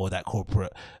company or that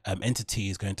corporate entity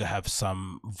is going to have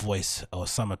some voice or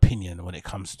some opinion when it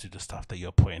comes to the stuff that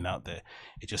you're putting out there.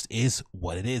 It just is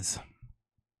what it is.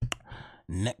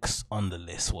 Next on the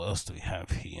list, what else do we have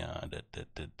here?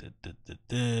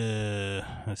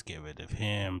 Let's get rid of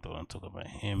him. Don't want to talk about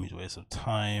him. He's a waste of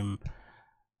time.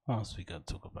 What else we got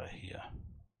to talk about here?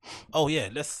 Oh yeah,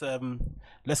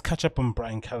 let's catch up on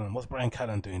Brian Callen. What's Brian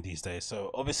Callen doing these days?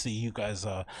 So obviously you guys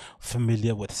are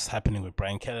familiar with what's happening with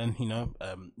Brian Callen.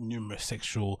 Numerous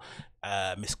sexual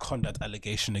misconduct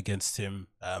allegation against him,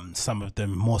 some of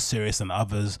them more serious than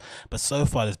others, but so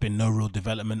far there's been no real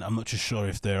development. I'm not too sure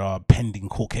if there are pending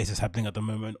court cases happening at the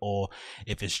moment, or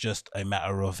if it's just a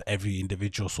matter of every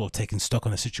individual sort of taking stock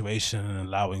on the situation and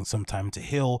allowing some time to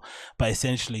heal. But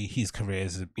essentially his career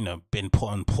has been put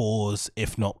on pause,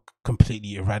 if not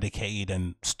completely eradicated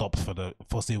and stopped for the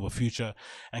foreseeable future.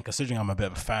 And considering I'm a bit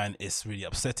of a fan, it's really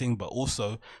upsetting. But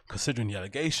also considering the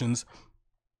allegations,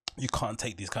 you can't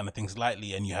take these kind of things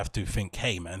lightly, and you have to think,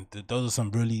 hey man, those are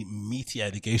some really meaty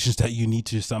allegations that you need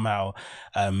to somehow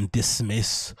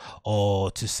dismiss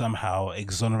or to somehow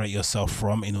exonerate yourself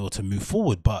from in order to move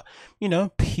forward. But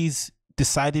he's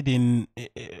decided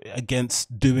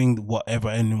against doing whatever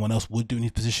anyone else would do in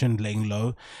his position, laying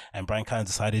low. And Brian Callen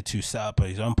decided to set up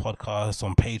his own podcast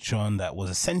on Patreon that was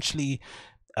essentially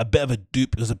a bit of a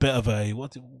dupe. It was a bit of a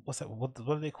what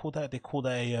do they call that? They call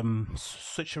that a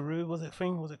switcheroo. Was it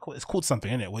thing? Was it called? It's called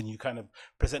something, isn't it? When you kind of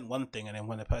present one thing and then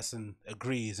when a person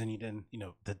agrees and you then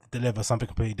deliver something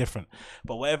completely different.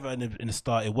 But whatever, in the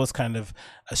start, it was kind of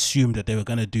assumed that they were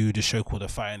going to do the show called The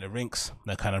Fire in the Rinks,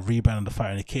 that kind of rebrand The Fire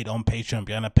and the Kid on Patreon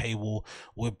behind a paywall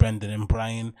with Brendan and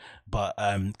Brian. But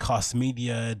Cast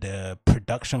Media, the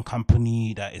production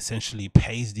company that essentially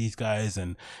pays these guys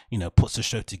and puts the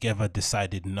show together,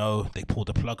 decided no. They pulled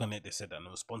the plug on it. They said that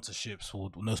no sponsors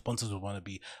would want to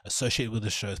be associated with the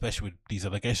show, especially with these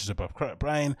allegations about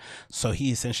Brian. So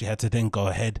he essentially had to then go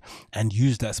ahead and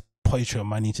use that Patreon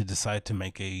money to decide to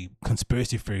make a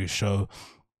conspiracy theory show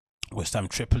with Sam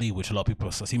Tripoli, which a lot of people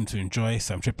seem to enjoy.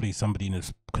 Sam Tripoli, somebody in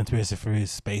the conspiracy theory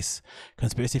space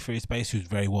who's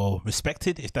very well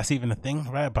respected, if that's even a thing,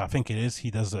 right? But I think it is.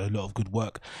 He does a lot of good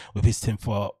work with his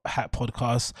Tinfoil Hat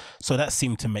podcast, so that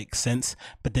seemed to make sense.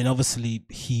 But then obviously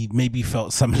he maybe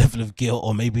felt some level of guilt,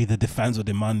 or maybe the fans were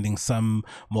demanding some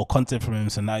more content from him,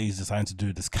 so now he's deciding to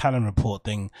do this Callen Report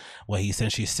thing where he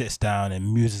essentially sits down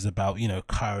and muses about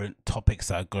current topics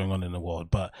that are going on in the world.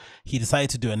 But he decided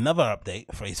to do another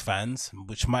update for his fans,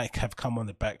 which might have come on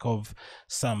the back of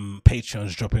some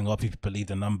Patreons dropping off. If you believe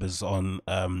the numbers on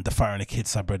the Fire and the Kid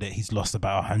subreddit, he's lost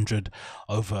about 100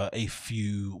 over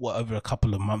a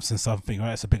couple of months and something,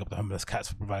 right? So big up the Homeless Cats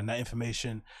for providing that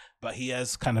information. But he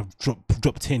has kind of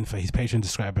dropped in for his Patreon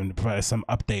subscriber and provided some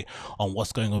update on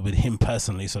what's going on with him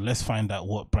personally. So let's find out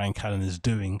what Brian Callen is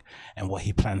doing and what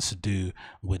he plans to do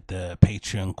with the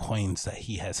Patreon coins that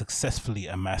he has successfully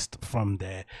amassed from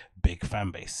their big fan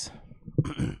base.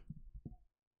 Let's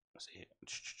see.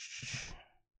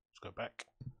 Let's go back.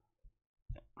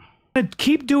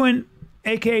 Keep doing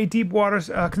aka Deep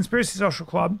Waters Conspiracy Social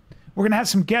Club. We're gonna have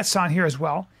some guests on here as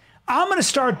well. I'm gonna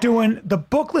start doing the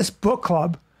Bookless Book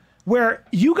Club, where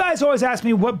you guys always ask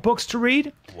me what books to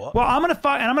read. What? Well, I'm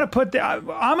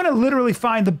gonna literally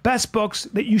find the best books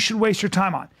that you should waste your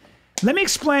time on. Let me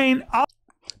explain.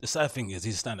 The sad thing is,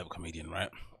 he's a stand-up comedian, right?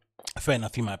 Fair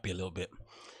enough, he might be a little bit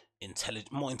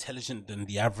more intelligent than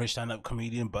the average stand-up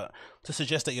comedian, but to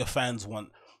suggest that your fans want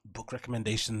book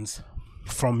recommendations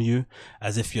from you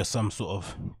as if you're some sort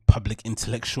of public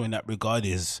intellectual in that regard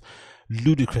is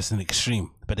ludicrous and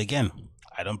extreme. But again,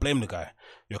 I don't blame the guy.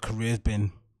 Your career has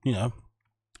been, you know,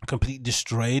 completely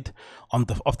destroyed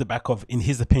off the back of, in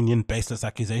his opinion, baseless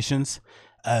accusations.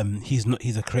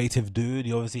 He's a creative dude.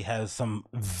 He obviously has some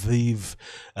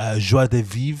joie de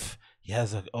vivre. He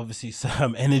has obviously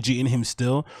some energy in him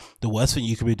still. The worst thing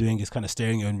you could be doing is kind of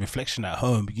staring at your own reflection at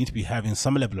home. You need to be having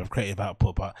some level of creative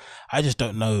output, but I just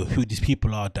don't know who these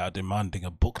people are that are demanding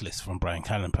a book list from Brian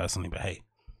Callen personally. But hey,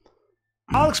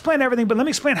 I'll explain everything, but let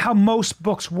me explain how most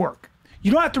books work.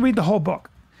 You don't have to read the whole book.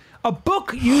 A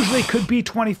book usually could be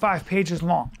 25 pages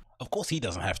long. of course he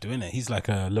doesn't have to, innit? He's like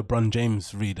a LeBron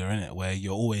James reader, innit? Where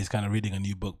you're always kind of reading a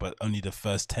new book, but only the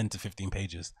first 10 to 15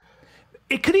 pages.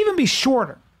 It could even be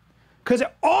shorter. Because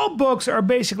all books are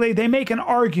basically, they make an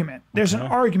argument. There's an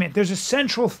argument. There's a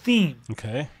central theme.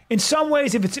 Okay. In some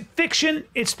ways, if it's fiction,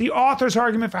 it's the author's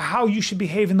argument for how you should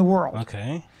behave in the world.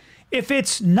 Okay. If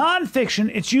it's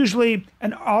nonfiction, it's usually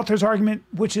an author's argument,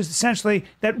 which is essentially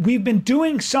that we've been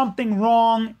doing something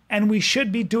wrong and we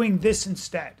should be doing this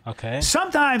instead. Okay.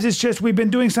 Sometimes it's just we've been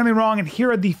doing something wrong and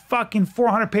here are the fucking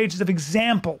 400 pages of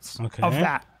examples of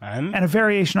that. And a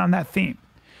variation on that theme.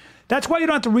 That's why you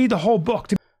don't have to read the whole book.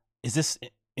 Is this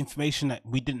information that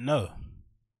we didn't know?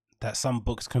 That some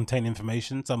books contain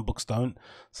information, some books don't.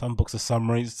 Some books are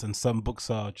summaries, and some books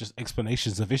are just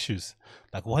explanations of issues.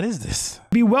 Like, what is this?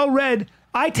 Be well read.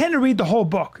 I tend to read the whole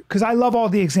book because I love all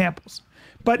the examples.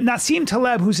 But Nassim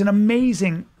Taleb, who's an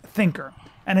amazing thinker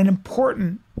and an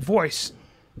important voice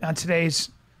on today's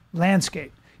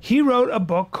landscape, he wrote a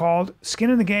book called Skin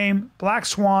in the Game, Black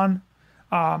Swan,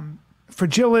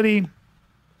 Fragility.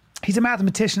 He's a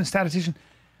mathematician, a statistician.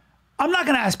 I'm not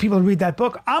going to ask people to read that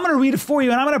book. I'm going to read it for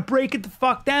you, and I'm going to break it the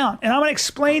fuck down. And I'm going to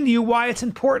explain to you why it's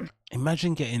important.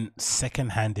 Imagine getting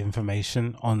secondhand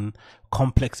information on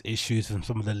complex issues from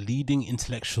some of the leading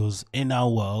intellectuals in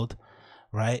our world,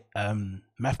 right?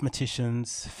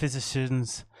 Mathematicians,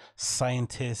 physicians,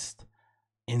 scientists,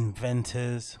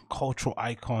 inventors, cultural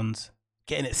icons,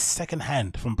 getting it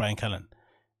secondhand from Brian Callen.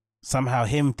 Somehow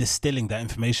him distilling that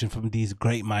information from these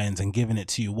great minds and giving it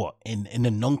to you, what, in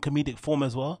a non-comedic form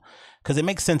as well? Because it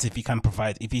makes sense if he can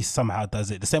provide, if he somehow does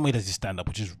it the same way that he stand up,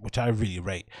 which I really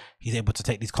rate. He's able to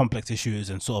take these complex issues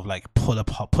and sort of like pull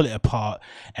it apart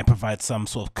and provide some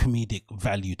sort of comedic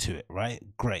value to it, right?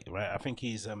 Great, right? I think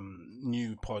his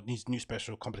new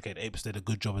special Complicated Apes did a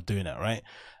good job of doing that, right?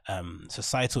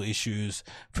 Societal issues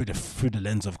through the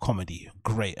lens of comedy,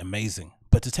 great, amazing.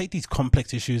 But to take these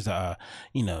complex issues that are,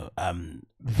 you know,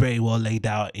 very well laid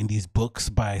out in these books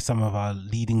by some of our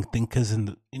leading thinkers,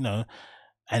 and you know,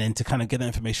 and then to kind of get that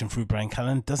information through Brian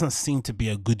Callen doesn't seem to be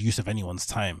a good use of anyone's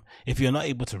time. If you're not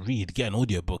able to read, get an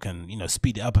audiobook and, you know,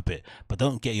 speed it up a bit, but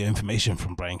don't get your information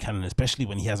from Brian Callen, especially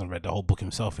when he hasn't read the whole book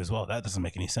himself as well. That doesn't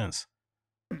make any sense.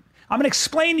 I'm going to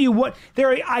explain to you what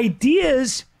there are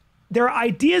ideas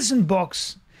in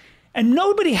books. And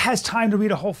nobody has time to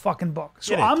read a whole fucking book.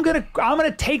 So Yeah. I'm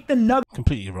gonna take the nugget.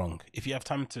 Completely wrong. If you have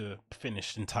time to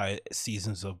finish entire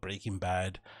seasons of Breaking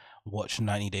Bad, watch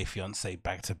 90 Day Fiance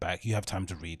back to back, you have time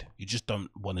to read. You just don't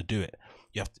want to do it.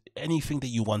 You have to, anything that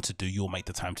you want to do, you'll make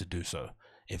the time to do so.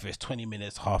 If it's 20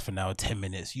 minutes, half an hour, 10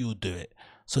 minutes, you'll do it.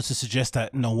 So to suggest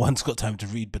that no one's got time to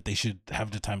read, but they should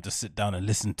have the time to sit down and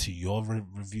listen to your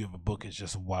review of a book is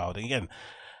just wild. And again,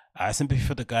 I have sympathy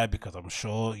for the guy because I'm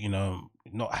sure, you know,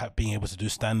 not being able to do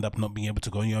stand-up, not being able to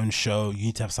go on your own show, you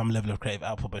need to have some level of creative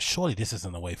output, but surely this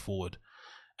isn't the way forward.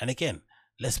 And again,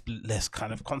 let's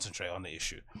kind of concentrate on the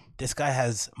issue. This guy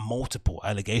has multiple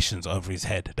allegations over his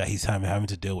head that he's having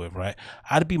to deal with, right?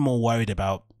 I'd be more worried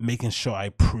about making sure I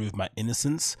prove my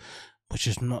innocence, which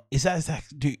is not, is that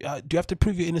do you have to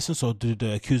prove your innocence, or do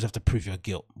the accused have to prove your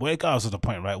guilt? Well, regardless of the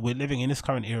point, right? We're living in this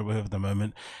current era we're at the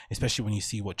moment, especially when you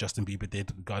see what Justin Bieber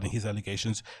did regarding his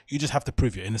allegations. You just have to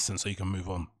prove your innocence so you can move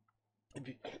on.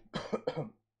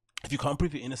 If you can't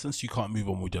prove your innocence, you can't move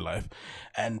on with your life.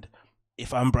 And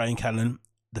if I'm Brian Callen,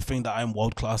 the thing that I'm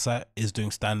world class at is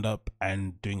doing stand-up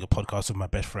and doing a podcast with my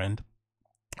best friend.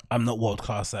 I'm not world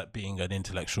class at being an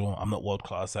intellectual. I'm not world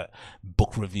class at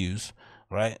book reviews,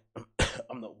 right?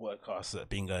 I'm not world class at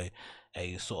being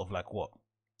a sort of like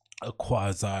a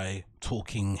quasi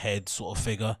talking head sort of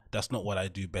figure. That's not what I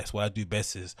do best. What I do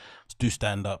best is to do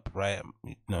stand up, right?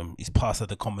 You know, he's passed at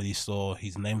the Comedy Store.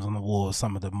 His name's on the wall of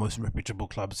some of the most reputable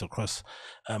clubs across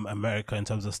America in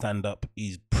terms of stand up.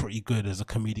 He's pretty good as a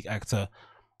comedic actor.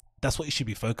 That's what you should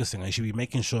be focusing on. You should be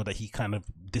making sure that he kind of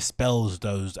dispels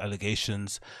those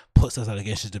allegations, puts those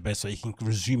allegations to bed so he can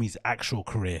resume his actual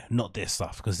career, not this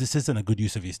stuff, because this isn't a good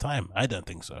use of his time. I don't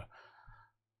think so.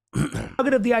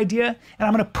 nugget of the idea, and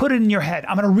I'm going to put it in your head.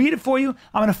 I'm going to read it for you.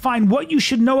 I'm going to find what you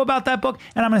should know about that book,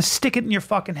 and I'm going to stick it in your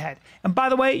fucking head. And by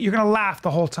the way, you're going to laugh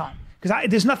the whole time, because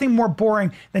there's nothing more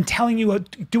boring than telling you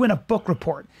doing a book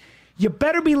report. You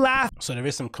better be laughing. So there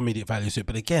is some comedic value to it,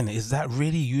 but again, is that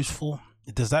really useful?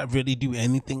 Does that really do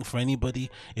anything for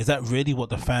anybody? Is that really what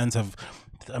the fans have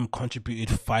contributed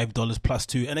 $5 plus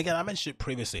to? And again, I mentioned it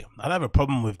previously. I have a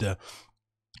problem with the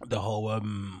whole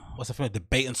what's the thing, the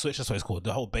bait and switch, that's what it's called,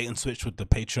 the whole bait and switch with the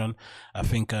Patreon. I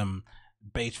think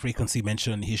Beige Frequency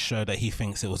mentioned in his show that he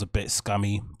thinks it was a bit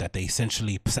scummy that they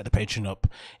essentially set the Patreon up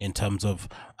in terms of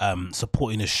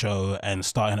supporting the show and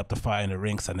starting up the fire in the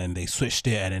rinks, and then they switched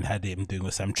it and then had him doing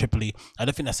with Sam Tripoli. I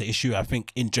don't think that's the issue. I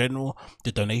think in general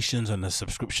the donations and the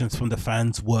subscriptions from the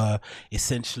fans were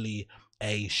essentially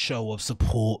a show of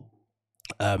support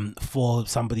for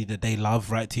somebody that they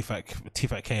love, right?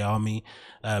 T-Fat K Army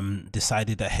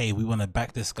decided that, hey, we want to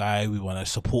back this guy, we want to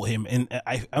support him. And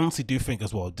I honestly do think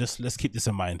as well, just let's keep this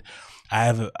in mind,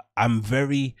 I'm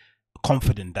very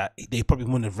confident that they probably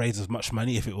wouldn't have raised as much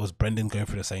money if it was Brendan going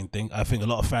through the same thing. I think a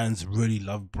lot of fans really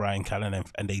love Brian Callen,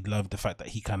 and they love the fact that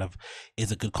he kind of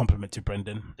is a good compliment to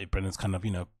Brendan. Brendan's kind of,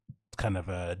 you know,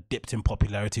 dipped in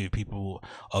popularity with people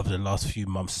over the last few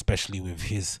months, especially with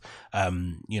his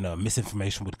you know,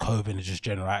 misinformation with COVID and just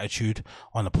general attitude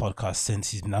on the podcast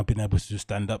since he's now been able to do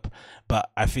stand up. But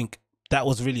I think that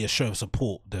was really a show of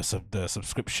support, the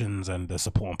subscriptions and the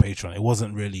support on Patreon. It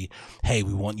wasn't really, hey,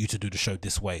 we want you to do the show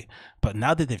this way. But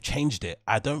now that they've changed it,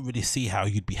 I don't really see how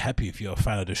you'd be happy if you're a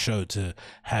fan of the show to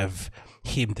have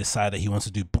him decide that he wants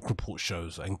to do book report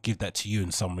shows and give that to you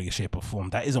in some way, shape or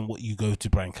form. That isn't what you go to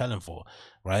Brian Callen for,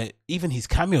 right? Even his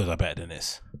cameos are better than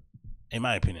this, in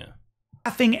my opinion.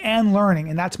 Laughing and learning,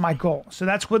 and that's my goal. So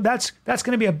that's going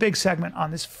to be a big segment on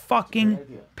this fucking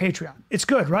Patreon. It's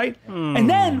good, right? And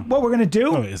then what we're going to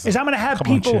do is I'm going to have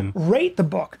people rate the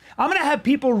book. I'm going to have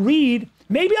people read.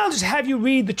 Maybe I'll just have you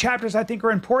read the chapters I think are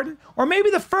important, or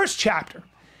maybe the first chapter.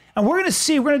 And we're going to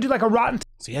see. We're going to do like a rotten.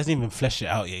 So he hasn't even fleshed it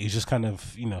out yet. He's just kind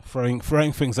of, you know, throwing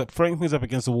things up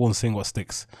against the wall and seeing what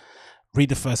sticks. Read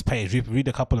the first page, read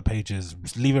a couple of pages,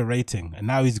 leave a rating, and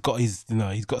now he's got his, you know,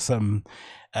 he's got some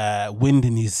wind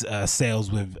in his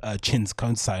sails with Chin's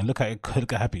coincide. Look how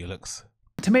happy he looks.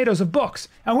 Tomatoes of books,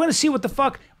 and we're gonna see what the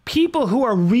fuck people who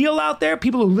are real out there,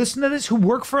 people who listen to this, who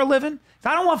work for a living.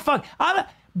 I don't want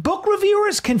book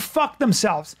reviewers can fuck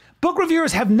themselves. Book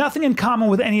reviewers have nothing in common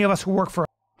with any of us who work for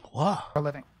a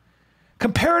living.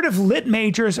 Comparative lit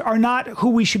majors are not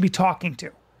who we should be talking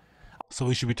to. So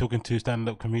we should be talking to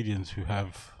stand-up comedians who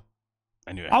have...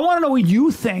 Anyway. I want to know what you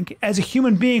think as a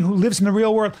human being who lives in the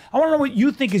real world. I want to know what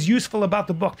you think is useful about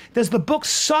the book. Does the book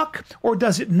suck or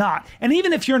does it not? And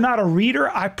even if you're not a reader,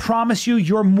 I promise you,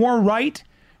 you're more right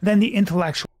than the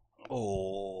intellectual.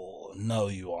 Oh, no,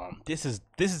 you aren't. This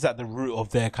is at the root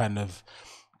of their kind of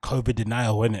COVID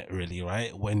denial, isn't it, really,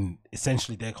 right? When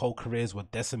essentially their whole careers were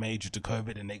decimated due to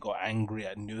COVID and they got angry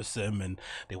at Newsom and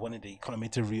they wanted the economy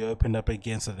to reopen up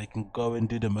again so they can go and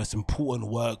do the most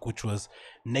important work, which was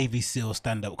Navy SEAL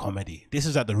stand-up comedy. This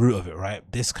is at the root of it, right?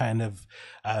 This kind of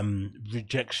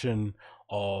rejection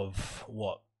of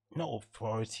what? Not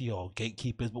authority or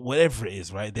gatekeepers, but whatever it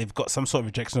is, right? They've got some sort of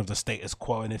rejection of the status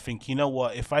quo, and they think, you know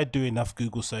what, if I do enough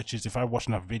Google searches, if I watch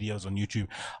enough videos on YouTube,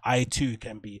 I too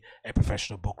can be a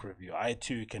professional book reviewer. I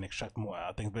too can extract more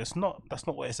out of things. But that's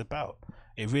not what it's about.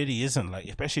 It really isn't. Like,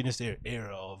 especially in this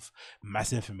era of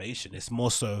mass information, it's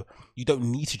more so you don't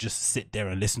need to just sit there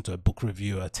and listen to a book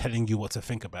reviewer telling you what to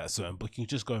think about a certain book. You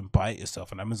just go and buy it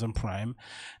yourself on Amazon Prime,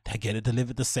 get it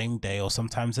delivered the same day or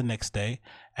sometimes the next day,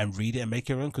 and read it and make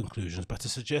your own conclusions. But to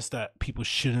suggest that people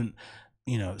shouldn't,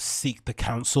 you know, seek the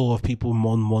counsel of people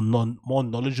more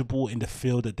knowledgeable in the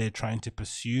field that they're trying to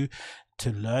pursue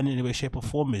to learn in any way, shape or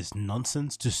form is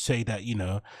nonsense. To say that, you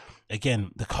know, again,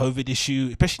 the COVID issue,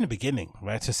 especially in the beginning,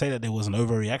 right, to say that there was an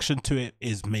overreaction to it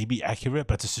is maybe accurate,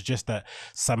 but to suggest that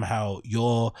somehow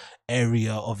your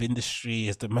area of industry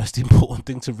is the most important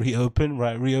thing to reopen,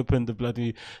 right? Reopen the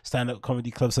bloody stand-up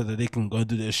comedy club so that they can go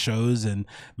do their shows and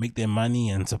make their money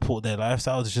and support their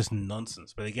lifestyle is just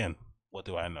nonsense. But again, what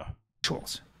do I know?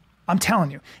 I'm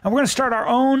telling you. And we're going to start our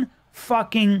own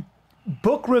fucking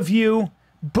book review,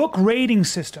 book rating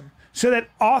system, so that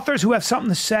authors who have something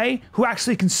to say, who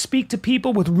actually can speak to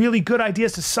people with really good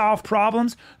ideas to solve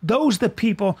problems, those are the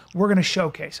people we're going to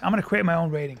showcase. I'm going to create my own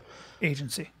rating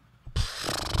agency.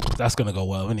 That's going to go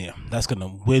well, isn't it?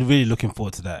 We're really looking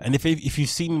forward to that. And if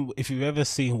you've ever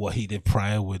seen what he did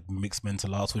prior with Mixed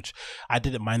Mental Arts, which I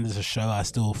didn't mind as a show, I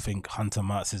still think Hunter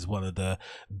Marks is one of the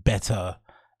better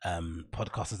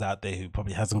podcasters out there who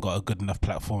probably hasn't got a good enough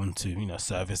platform to, you know,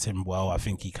 service him well. I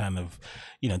think he kind of,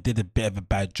 you know, did a bit of a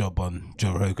bad job on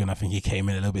Joe Rogan. I think he came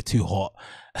in a little bit too hot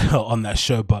on that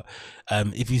show. But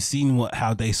if you've seen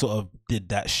how they sort of did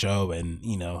that show, and,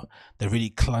 you know, the really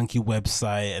clunky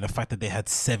website, and the fact that they had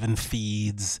 7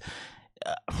 feeds,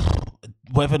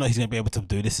 whether or not he's going to be able to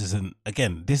do this isn't,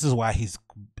 again, this is why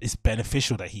it's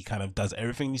beneficial that he kind of does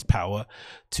everything in his power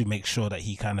to make sure that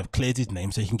he kind of clears his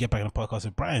name so he can get back on the podcast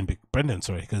with Brendan,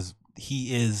 because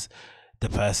he is the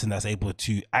person that's able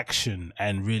to action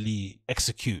and really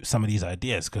execute some of these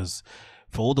ideas. Because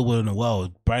for all the will in the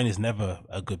world, Brian is never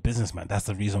a good businessman. That's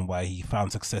the reason why he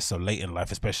found success so late in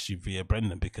life, especially via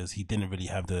Brendan, because he didn't really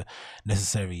have the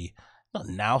necessary, not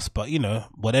nous, but, you know,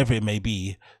 whatever it may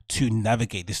be, to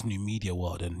navigate this new media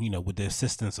world. And, you know, with the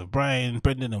assistance of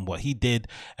Brendan and what he did,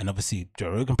 and obviously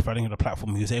Joe Rogan providing him a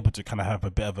platform, he was able to kind of have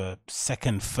a bit of a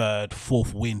second, third,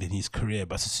 fourth wind in his career.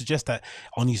 But to suggest that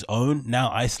on his own,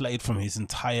 now isolated from his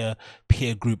entire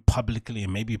peer group publicly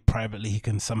and maybe privately, he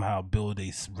can somehow build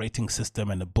a rating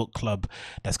system and a book club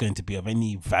that's going to be of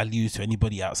any value to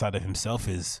anybody outside of himself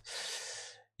is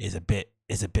a bit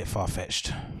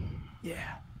far-fetched.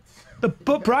 Yeah.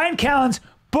 Brian Callen's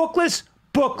Bookless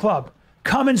Book Club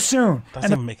coming soon.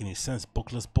 Doesn't even make any sense.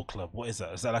 Bookless Book Club. What is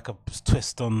that? Is that like a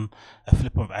twist on a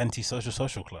flip of Anti-Social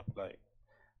Social Club? Like,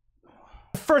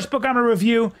 the first book I'm going to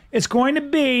review is going to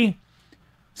be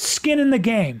Skin in the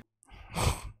Game.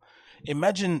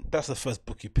 Imagine that's the first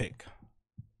book you pick.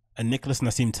 A Nicholas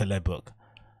Nassim Taleb book.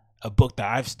 A book that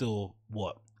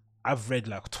I've read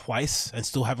like twice and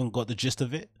still haven't got the gist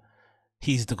of it.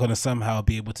 He's going to somehow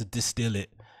be able to distill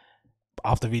it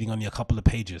after reading only a couple of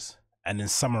pages and then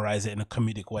summarize it in a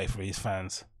comedic way for his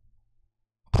fans.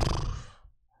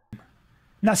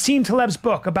 Nassim Taleb's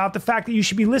book about the fact that you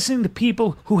should be listening to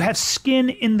people who have skin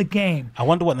in the game. I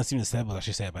wonder what Nassim Taleb will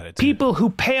actually say about it too. People who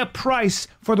pay a price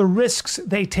for the risks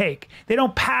they take. They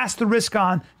don't pass the risk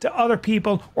on to other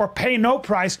people or pay no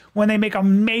price when they make a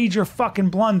major fucking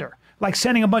blunder. Like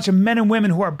sending a bunch of men and women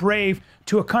who are brave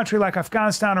to a country like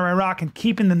Afghanistan or Iraq and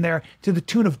keeping them there to the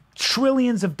tune of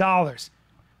trillions of dollars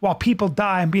while people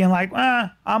die and being like,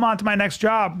 I'm on to my next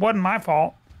job. Wasn't my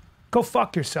fault. Go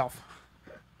fuck yourself.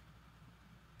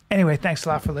 Anyway, thanks a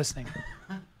lot for listening.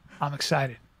 I'm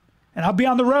excited. And I'll be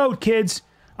on the road, kids.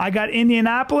 I got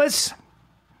Indianapolis.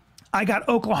 I got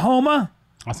Oklahoma.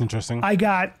 That's interesting. I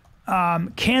got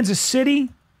Kansas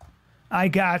City. I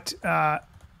got...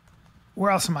 where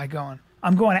else am I going?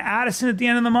 I'm going to Addison at the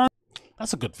end of the month.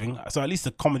 That's a good thing. So at least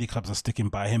the comedy clubs are sticking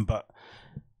by him, but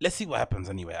let's see what happens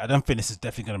anyway. I don't think this is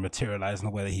definitely going to materialize in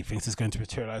the way that he thinks it's going to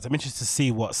materialize. I'm interested to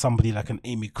see what somebody like an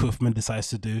Amy Kaufman decides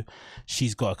to do.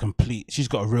 She's got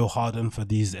a real hard-on for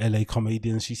these LA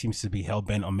comedians. She seems to be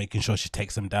hell-bent on making sure she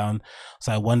takes them down.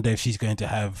 So I wonder if she's going to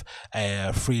have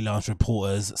freelance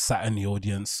reporters sat in the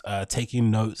audience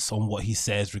taking notes on what he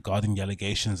says regarding the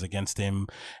allegations against him,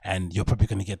 and you're probably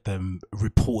going to get them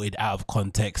reported out of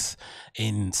context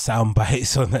in sound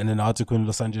bites on an article in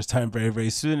Los Angeles Times very,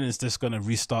 very soon, and it's just going to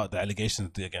restart the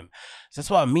allegations again. So that's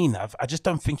what I mean. I just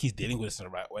don't think he's dealing with this in the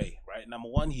right way, right? Number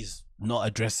one, he's not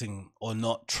addressing or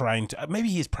not trying to, maybe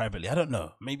he is privately, I don't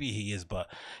know, maybe he is, but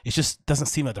it just doesn't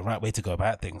seem like the right way to go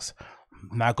about things.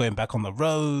 Now going back on the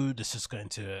road, it's just going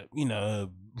to, you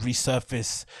know,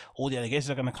 resurface. All the allegations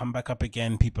are going to come back up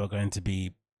again. People are going to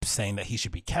be saying that he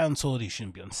should be cancelled, he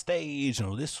shouldn't be on stage and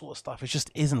all this sort of stuff. It just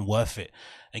isn't worth it.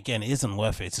 Again, it isn't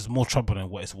worth it. It's just more trouble than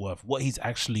what it's worth. What he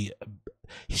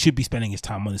should be spending his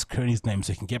time on is clearing his name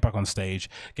so he can get back on stage,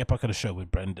 get back on the show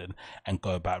with Brendan, and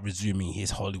go about resuming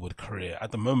his Hollywood career.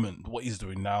 At the moment, what he's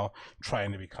doing now,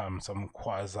 trying to become some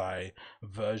quasi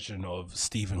version of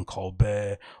Stephen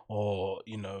Colbert or,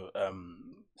 you know,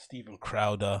 Steven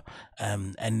Crowder,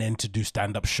 and then to do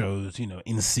stand-up shows, you know,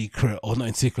 in secret or not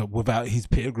in secret without his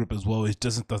peer group as well. It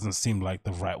doesn't seem like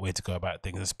the right way to go about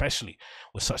things, especially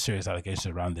with such serious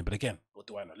allegations around him. But again, what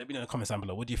do I know? Let me know in the comments down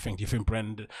below. What do you think? Do you think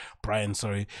Brian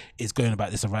is going about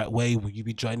this the right way? Will you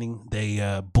be joining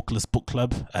the Bookless Book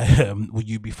Club? Will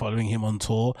you be following him on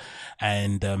tour?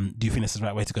 And do you think this is the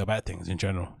right way to go about things in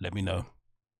general? Let me know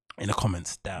in the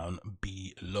comments down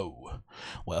below.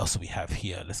 What else do we have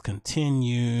here? Let's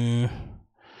continue.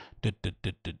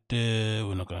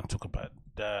 We're not going to talk about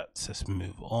that. Let's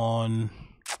move on.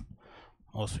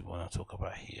 What else we want to talk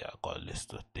about here? I've got a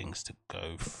list of things to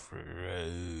go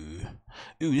through.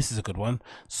 Ooh, this is a good one.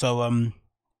 So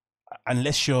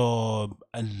unless you're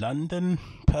a London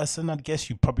person, I guess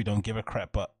you probably don't give a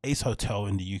crap. But Ace Hotel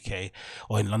in the UK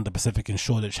or in London Pacific in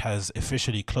Shoreditch has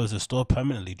officially closed the store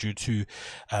permanently due to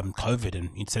COVID and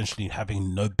essentially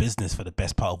having no business for the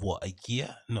best part of what, a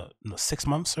year? No, 6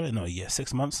 months. Sorry, no, a year,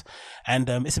 6 months. And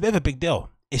it's a bit of a big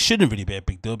deal. It shouldn't really be a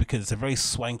big deal because it's a very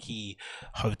swanky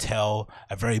hotel,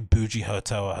 a very bougie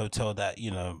hotel, a hotel that,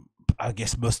 you know, I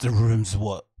guess most of the rooms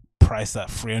priced at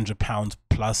 £300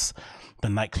 plus the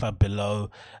nightclub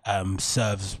below,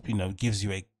 serves, you know, gives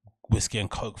you a whiskey and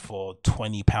coke for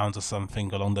 £20 or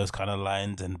something along those kind of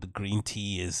lines, and the green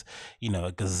tea is, you know,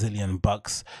 a gazillion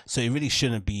bucks. So it really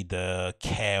shouldn't be the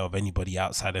care of anybody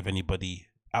outside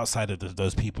of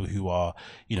those people who are,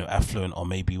 you know, affluent or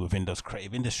maybe within those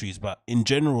creative industries. But in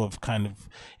general, of kind of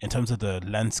in terms of the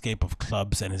landscape of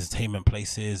clubs and entertainment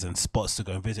places and spots to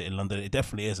go and visit in London, it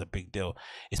definitely is a big deal,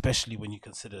 especially when you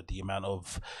consider the amount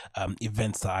of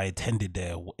events that I attended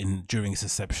there during its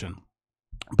inception.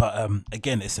 But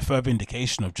again, it's a further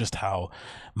indication of just how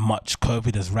much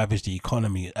COVID has ravaged the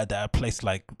economy. At a place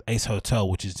like Ace Hotel,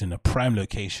 which is in a prime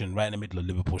location right in the middle of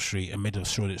Liverpool Street, middle of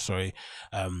Shoreditch, sorry,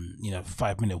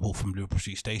 5-minute walk from Liverpool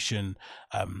Street Station,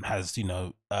 has, you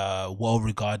know,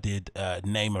 well-regarded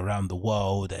name around the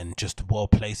world, and just well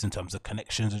placed in terms of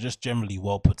connections, or just generally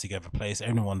well put together place.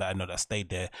 Everyone that I know that stayed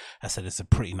there has said it's a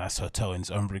pretty nice hotel in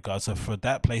its own regard. So for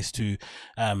that place to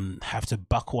have to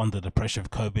buckle under the pressure of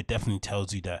COVID definitely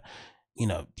tells you that, you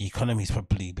know, the economy's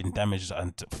probably been damaged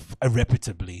and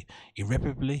irreparably,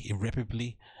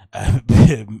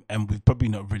 and we've probably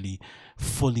not really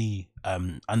fully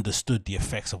understood the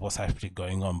effects of what's actually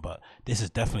going on. But this is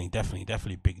definitely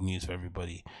big news for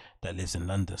everybody that lives in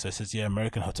London. So it says, yeah,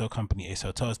 American hotel company Ace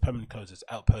Hotel has permanently closed its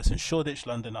outpost in Shoreditch,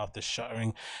 London, after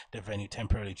shuttering the venue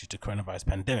temporarily due to coronavirus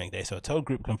pandemic. The Ace Hotel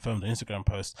Group confirmed on Instagram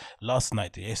post last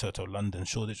night the Ace Hotel London,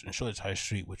 Shoreditch and Shoreditch High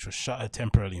Street, which was shuttered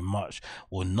temporarily in March,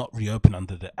 will not reopen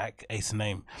under the Ace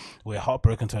name. We're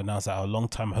heartbroken to announce that our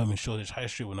long-time home in Shoreditch High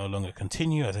Street will no longer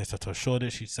continue as Ace Hotel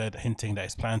Shoreditch, he said, hinting that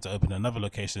it's planned to open another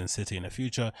location in the city in the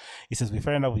future. He says, we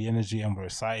fell in love with the energy and we're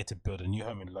excited to build a new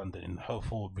home in London in a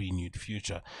hopeful renewed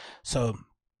future. So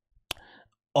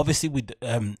obviously with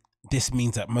this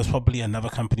means that most probably another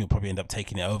company will probably end up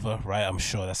taking it over, right? I'm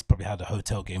sure that's probably how the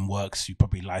hotel game works. You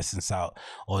probably license out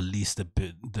or lease the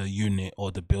unit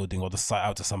or the building or the site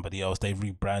out to somebody else. They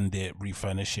rebrand it,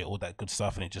 refurnish it, all that good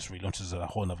stuff, and it just relaunches a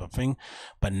whole other thing.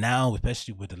 But now,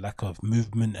 especially with the lack of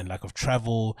movement and lack of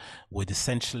travel, with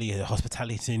essentially the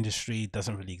hospitality industry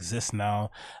doesn't really exist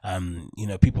now. You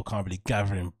know, people can't really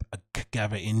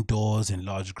gather indoors in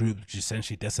large groups, which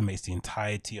essentially decimates the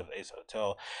entirety of Ace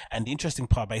Hotel. And the interesting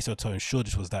part of Ace Hotel in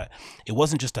Shoreditch was that it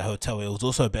wasn't just a hotel, it was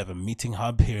also a bit of a meeting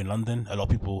hub here in London. A lot of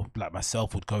people like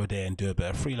myself would go there and do a bit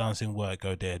of freelancing work,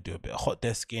 go there, do a bit of hot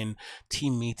desking,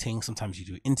 team meetings. Sometimes you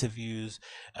do interviews.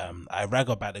 I rag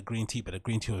about the green tea, but the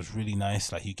green tea was really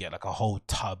nice. Like you get like a whole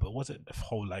tub, or was it a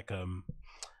whole like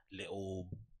little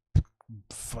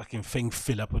fucking thing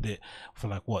fill up with it for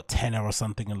like what, tenner or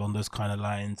something along those kind of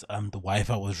lines. The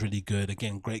Wi-Fi was really good.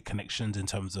 Again, great connections in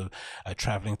terms of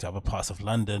traveling to other parts of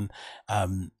London,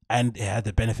 and it had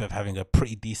the benefit of having a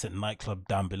pretty decent nightclub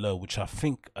down below, which I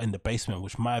think in the basement,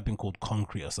 which might have been called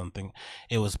Concrete or something.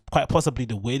 It was quite possibly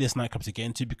the weirdest nightclub to get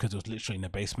into because it was literally in the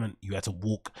basement. You had to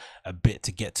walk a bit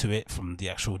to get to it from the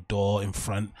actual door in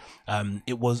front.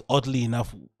 It was oddly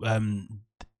enough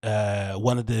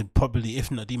one of the probably, if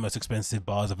not the most expensive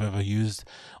bars I've ever used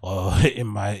or in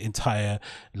my entire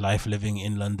life living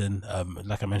in London.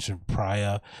 Like I mentioned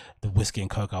prior, the whiskey and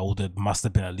coke I ordered must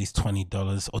have been at least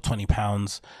 $20 or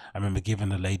 £20. I remember giving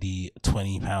the lady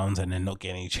 £20 and then not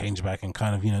getting any change back and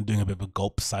kind of, you know, doing a bit of a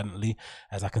gulp silently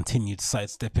as I continued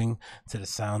sidestepping to the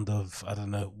sound of, I don't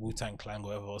know, Wu-Tang Clan,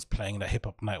 whoever was playing that hip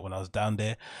hop night when I was down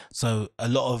there. So a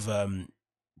lot of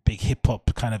big hip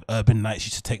hop kind of urban nights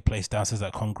used to take place downstairs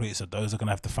at Concrete, so those are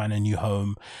gonna have to find a new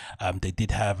home. They did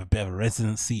have a bit of a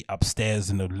residency upstairs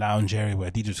in the lounge area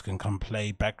where DJs can come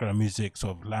play background music,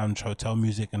 sort of lounge hotel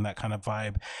music and that kind of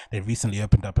vibe. They recently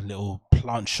opened up a little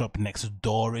plant shop next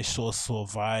door-ish sort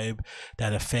of vibe. They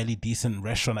had a fairly decent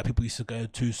restaurant that people used to go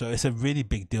to, so it's a really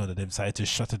big deal that they've decided to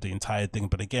shutter the entire thing.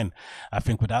 But again, I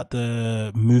think without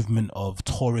the movement of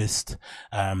tourists,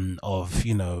 of,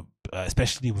 you know,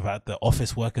 especially without the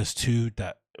office workers too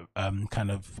that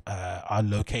are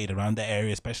located around the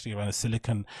area, especially around the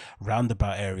Silicon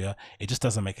roundabout area, it just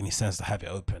doesn't make any sense to have it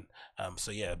open. So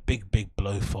yeah, big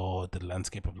blow for the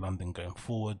landscape of London going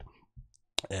forward.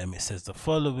 It says the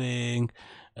following.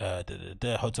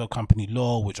 The hotel company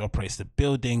law, which operates the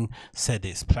building, said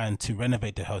it's planned to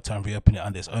renovate the hotel and reopen it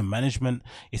under its own management.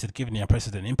 It said, given the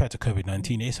unprecedented impact of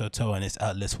COVID-19, Ace Hotel and its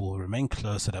outlets will remain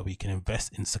closed so that we can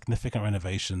invest in significant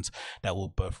renovations that will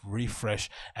both refresh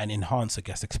and enhance the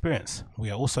guest experience. We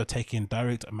are also taking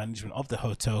direct management of the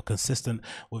hotel consistent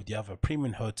with the other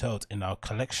premium hotels in our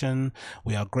collection.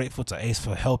 We are grateful to Ace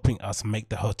for helping us make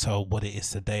the hotel what it is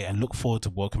today and look forward to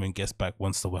welcoming guests back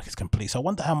once the work is complete. So I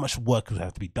wonder how much work would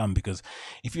have to be done, because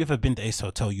if you've ever been to Ace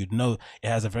Hotel, you'd know it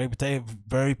has a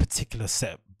very particular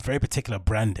set, very particular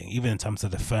branding, even in terms of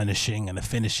the furnishing and the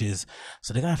finishes.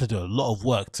 So they're gonna have to do a lot of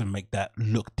work to make that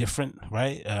look different,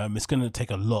 right? It's gonna take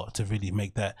a lot to really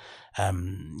make that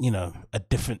a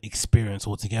different experience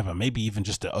altogether. Maybe even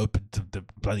just the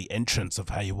bloody entrance of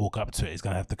how you walk up to it is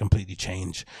gonna have to completely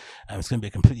change. It's gonna be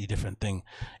a completely different thing.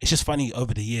 It's just funny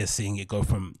over the years seeing it go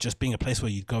from just being a place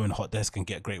where you'd go in hot desk and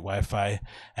get great Wi-Fi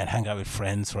and hang out with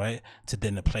friends, right, to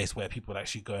then a place where people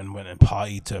actually go and went and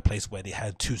party, to a place where they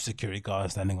had 2 security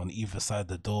guards standing on either side of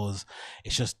the doors.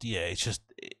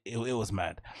 It was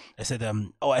mad. I said,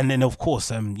 and then of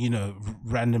course,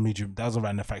 randomly, that was a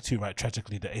random fact too, right?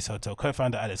 Tragically, the Ace Hotel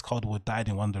co-founder Alex Caldwell died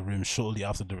in one of the rooms shortly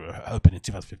after the opening in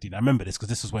 2015. I remember this because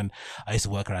this was when I used to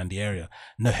work around the area.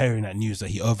 No, hearing that news that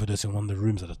he overdosed in one of the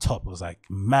rooms at the top, it was like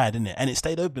mad, isn't it? And it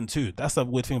stayed open too. That's the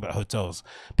weird thing about hotels.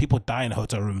 People die in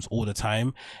hotel rooms all the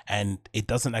time, and it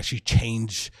doesn't actually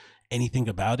change anything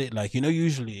about it. Like,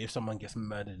 usually if someone gets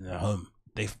murdered in their home,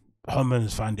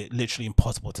 homeowners find it literally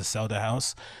impossible to sell their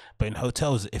house. But in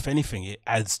hotels, if anything, it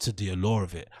adds to the allure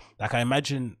of it. Like, I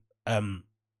imagine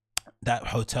that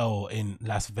hotel in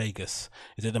Las Vegas,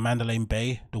 is it the Mandalay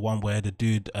Bay, the one where the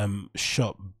dude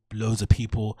shot loads of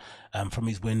people from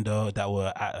his window that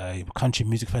were at a country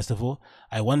music festival?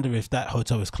 I wonder if that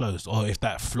hotel is closed, or if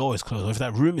that floor is closed, or if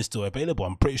that room is still available.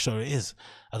 I'm pretty sure it is.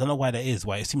 I don't know why that is,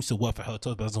 why it seems to work for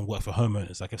hotels but doesn't work for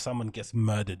homeowners. Like, if someone gets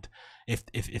murdered,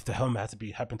 if the home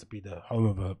happened to be the home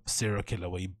of a serial killer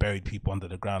where he buried people under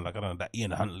the ground, like, I don't know, that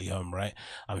Ian Huntley home, right?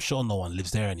 I'm sure no one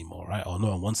lives there anymore, right? Or no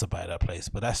one wants to buy that place.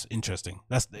 But that's interesting.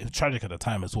 That's tragic at the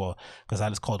time as well, because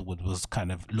Alex Caldwell was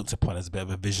kind of looked upon as a bit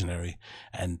of a visionary.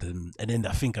 And then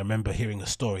I think I remember hearing a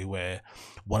story where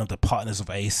one of the partners of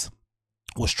Ace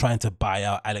was trying to buy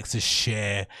out Alex's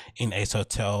share in Ace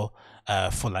Hotel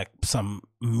for like some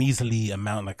measly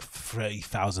amount, like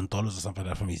 $30,000 or something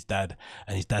like that, from his dad.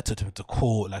 And his dad took him to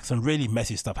court. Like, some really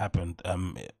messy stuff happened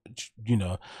on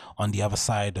the other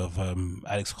side of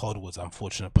Alex Caldwell's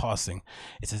unfortunate passing.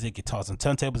 It says here, guitars and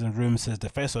turntables in rooms. Says the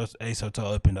first Ace Hotel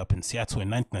opened up in Seattle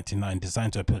in 1999,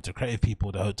 designed to appeal to creative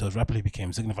people. The hotels rapidly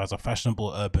became signifiers of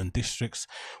fashionable urban districts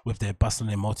with their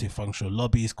bustling multifunctional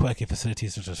lobbies, quirky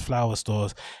facilities such as flower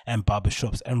stores and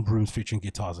barbershops, and rooms featuring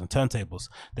guitars and turntables.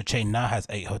 The chain now has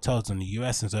 8 hotels in the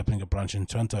US since opening a branch in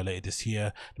Toronto later this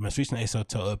year. The most recent Ace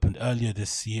Hotel opened earlier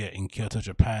this year in Kyoto,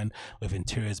 Japan, with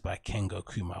interiors by Kengo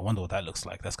Kuma. I wonder what that looks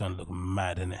like. That's going to look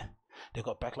mad, isn't it? They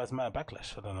got Black Matter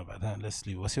Backlash. I don't know about that. Let's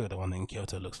see what the one in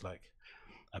Kyoto looks like.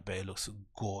 I bet it looks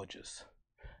gorgeous.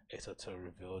 Ace Hotel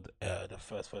revealed the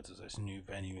first photos of its new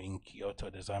venue in Kyoto,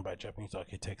 designed by Japanese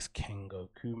architects Kengo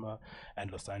Kuma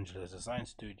and Los Angeles design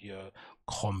studio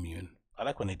Commune. I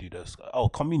like when they do those. Oh,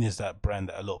 Commune is that brand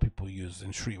that a lot of people use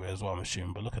in streetwear as well, I'm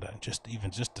assuming. But look at that, just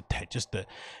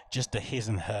the his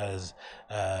and hers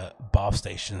bath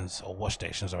stations or wash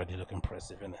stations already look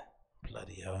impressive, innit?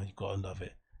 Bloody hell, you gotta love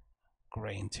it.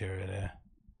 Great interior there,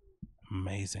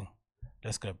 amazing.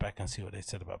 Let's go back and see what they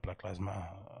said about Black Lives Matter.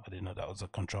 I didn't know that was a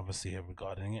controversy here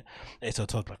regarding it. They also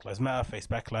told Black Lives Matter faced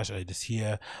backlash earlier this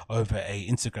year over a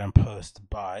Instagram post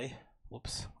by,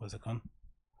 whoops, where's it gone?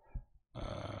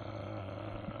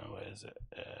 Where is it?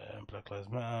 Black Lives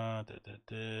Matter.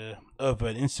 Over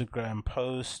an Instagram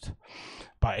post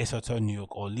by Ace Hotel New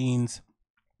Orleans,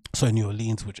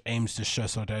 which aims to show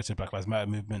solidarity with the Black Lives Matter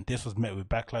movement. This was met with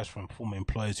backlash from former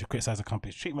employees who criticized the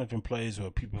company's treatment of employees who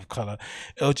are people of color,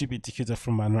 LGBTQs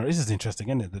from minorities. This is interesting,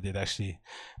 isn't it? That did actually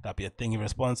that be a thing. In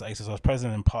response, ASOS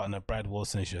president and partner Brad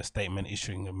Wilson issued a statement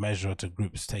issuing a measure to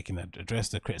groups taking to address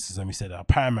the criticism. He said our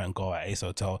paramount goal at Ace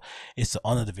Hotel is to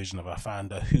honor the vision of our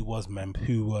founder,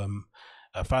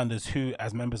 founders who,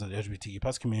 as members of the LGBTQ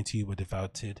plus community, were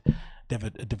devoted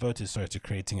to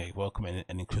creating a welcoming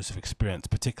and inclusive experience,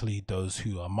 particularly those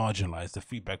who are marginalized. The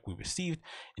feedback we received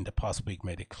in the past week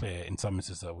made it clear in some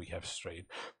instances that we have strayed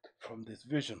from this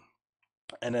vision.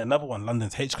 And then another one,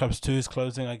 London's H Clubs 2 is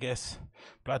closing, I guess.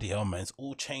 Bloody hell, man, it's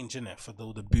all changing it for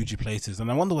all the bougie places. And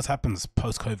I wonder what happens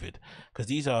post-COVID, because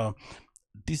these are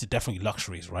definitely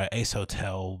luxuries, right? Ace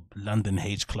Hotel, London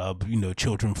H Club,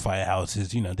 children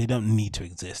firehouses, they don't need to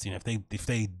exist. If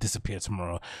they disappear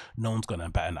tomorrow, no one's gonna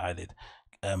bat an eyelid.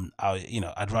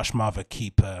 I'd rush rather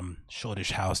keep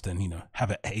Shoreditch House than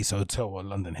have an Ace Hotel or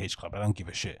London H Club. I don't give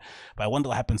a shit. But I wonder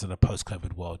what happens in the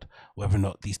post-COVID world, whether or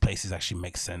not these places actually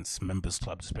make sense, members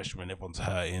clubs, especially when everyone's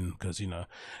hurting, because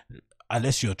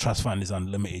unless your trust fund is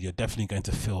unlimited, you're definitely going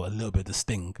to feel a little bit of the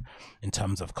sting in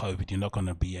terms of COVID. You're not going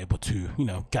to be able to,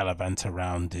 gallivant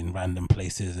around in random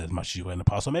places as much as you were in the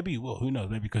past. Or maybe you will, who knows?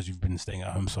 Maybe because you've been staying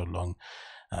at home so long,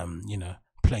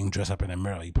 playing dress up in a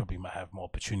mirror, you probably might have more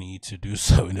opportunity to do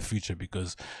so in the future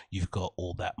because you've got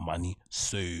all that money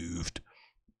saved.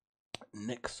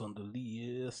 Next on the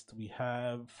list, we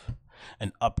have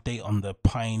an update on the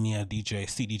Pioneer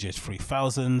CDJs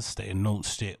 3000s. They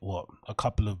announced it a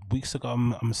couple of weeks ago,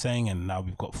 I'm saying, and now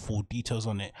we've got full details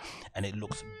on it, and it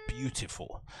looks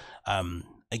beautiful.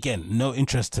 Again, no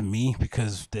interest to me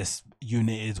because this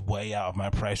unit is way out of my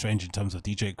price range in terms of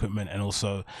DJ equipment, and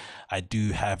also I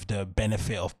do have the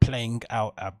benefit of playing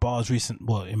out at bars in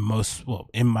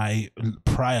my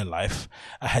prior life.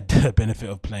 I had the benefit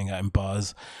of playing out in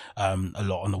bars a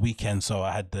lot on the weekend, so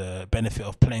I had the benefit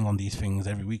of playing on these things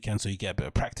every weekend, so you get a bit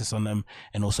of practice on them.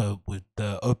 And also with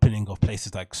the opening of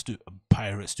places like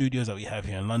Pirate Studios that we have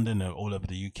here in London and all over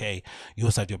the UK, you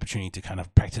also have the opportunity to kind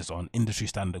of practice on industry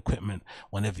standard equipment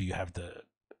whenever you have the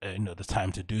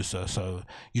time to do so. So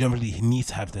you don't really need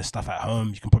to have this stuff at home.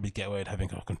 You can probably get away with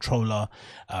having a controller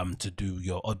to do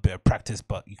your odd bit of practice,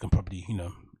 but you can probably,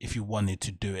 if you wanted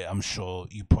to do it, I'm sure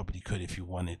you probably could if you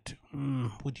wanted to.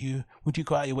 Would you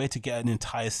go out your way to get an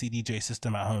entire CDJ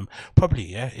system at home? Probably,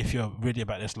 yeah. If you're really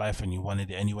about this life and you wanted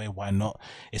it anyway, why not?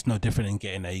 It's no different than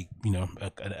getting a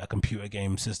computer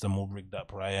game system all rigged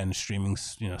up, right, and streaming,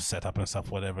 set up and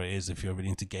stuff, whatever it is. If you're really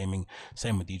into gaming,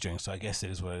 same with DJing. So I guess it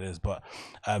is what it is. But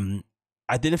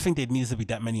I didn't think there needs to be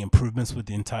that many improvements with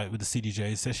the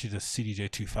CDJ, especially the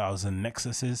CDJ 2000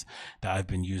 Nexuses that I've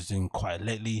been using quite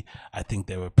lately. I think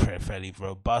they were fairly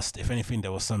robust. If anything,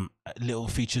 there were some little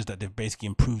features that they've basically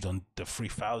improved on the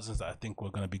 3000s that I think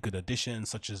were going to be good additions,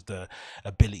 such as the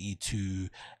ability to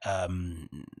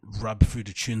rub through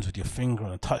the tunes with your finger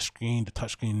on a touchscreen. The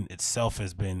touchscreen itself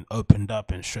has been opened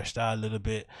up and stretched out a little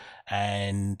bit,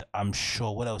 and I'm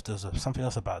sure what else? There's something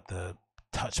else about the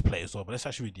touch play as well, but let's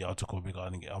actually read the article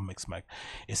regarding it on Mixmag.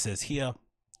 It says here,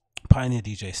 Pioneer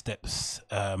DJ steps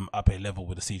up a level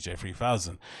with the CJ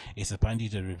 3000. It says Pioneer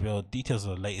DJ revealed details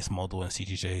of the latest model, and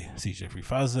CJ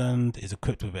 3000 is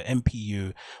equipped with an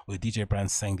MPU, with DJ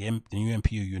brands saying the new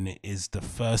MPU unit is the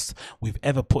first we've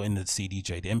ever put in the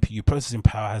CDJ. The MPU processing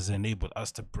power has enabled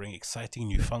us to bring exciting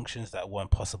new functions that weren't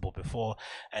possible before,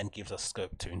 and gives us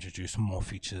scope to introduce more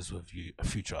features with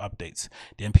future updates.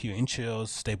 The MPU ensures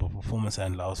stable performance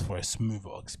and allows for a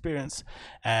smoother experience,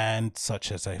 and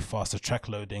such as a faster track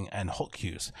loading and hot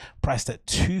queues. Priced at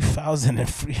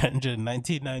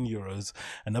 €2,399.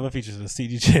 Another feature of the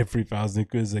CDJ 3000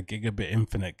 includes a gigabit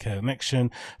infinite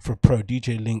connection for Pro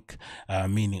DJ Link,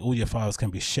 meaning all your files can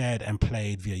be shared and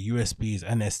played via USBs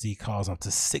and SD cards up to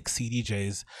 6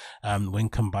 CDJs when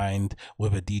combined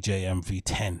with a DJM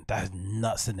V10. That's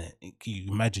nuts, isn't it? Can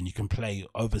you imagine you can play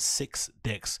over 6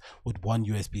 decks with one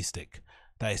USB stick?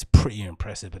 That is pretty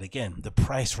impressive. But again, the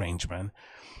price range, man,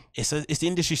 it's the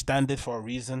industry standard for a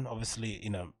reason. Obviously,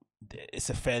 it's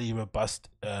a fairly robust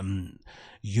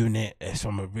unit. It's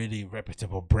from a really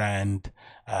reputable brand.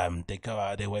 They go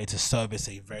out of their way to service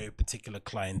a very particular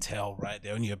clientele, right?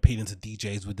 They're only appealing to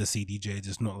DJs with the CDJs.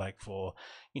 It's not like for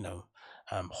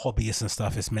hobbyists and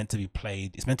stuff. It's meant to be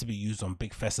played, it's meant to be used on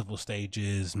big festival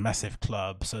stages, massive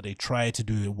clubs. So they try to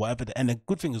do whatever and the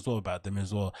good thing as well about them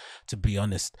as well, to be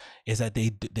honest, is that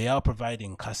they are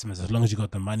providing customers, as long as you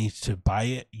got the money to buy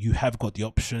it, you have got the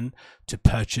option to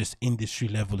purchase industry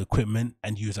level equipment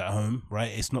and use at home,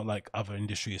 right? It's not like other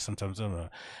industries. Sometimes, I don't know,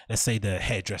 let's say the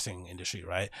hairdressing industry,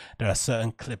 right? There are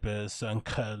certain clippers, certain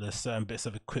curlers, certain bits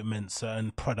of equipment,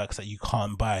 certain products that you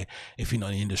can't buy if you're not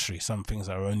in the industry. Some things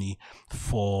are only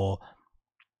for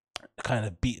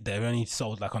they're only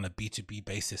sold like on a B2B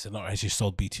basis and not actually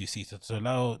sold B2C. So to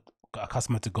allow a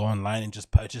customer to go online and just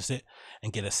purchase it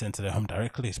and get it sent to their home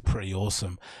directly is pretty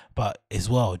awesome. But as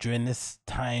well, during this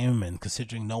time, and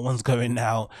considering no one's going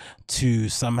out to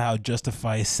somehow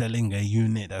justify selling a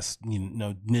unit that's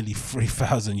nearly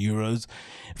 €3,000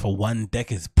 for one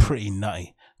deck, is pretty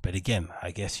nutty. But again,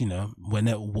 I guess, when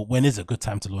is a good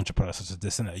time to launch a product such as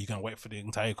this? Are you going to wait for the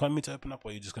entire economy to open up, or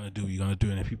are you just going to do what you're going to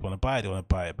do? And if people want to buy it, they want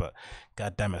to buy it. But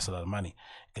God damn it, it's a lot of money.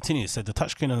 Continues, said the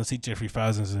touchscreen on the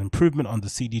CDJ3000 is an improvement on the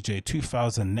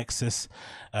CDJ2000 Nexus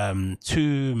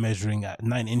 2, measuring at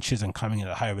 9 inches and coming at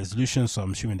a higher resolution. So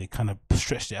I'm assuming they kind of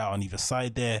stretched it out on either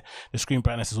side there. The screen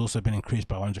brightness has also been increased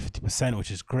by 150%, which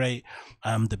is great.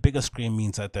 The bigger screen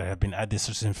means that there have been added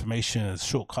such information as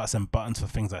shortcuts and buttons for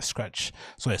things like scratch,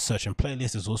 so as search and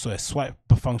playlist. There's also a swipe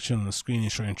function on the screen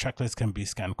ensuring track lists can be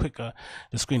scanned quicker.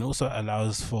 The screen also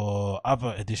allows for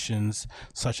other additions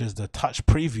such as the touch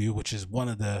preview, which is one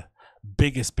of the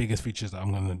biggest features that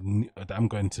I'm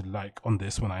going to like on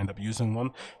this when I end up using one,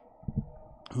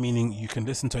 meaning you can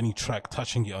listen to any track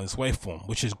touching it on its waveform,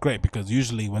 which is great because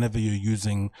usually whenever you're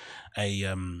using a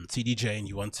CDJ and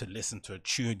you want to listen to a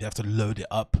tune, you have to load it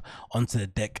up onto the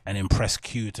deck and then press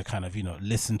Q to kind of, you know,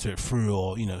 listen to it through,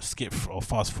 or, you know, skip or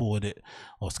fast forward it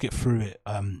or skip through it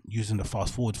using the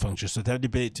fast forward function. So they have the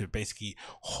ability to basically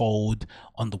hold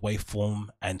on the waveform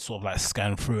and sort of like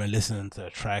scan through and listen to a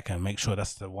track and make sure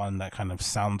that's the one that kind of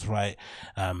sounds right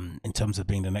in terms of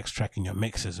being the next track in your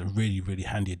mix. Is a really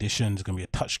handy addition. There's going to be a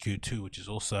touch cue too, which is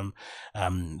awesome.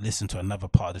 Listen to another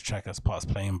part of the track as parts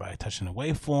playing by touching the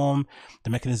waveform. The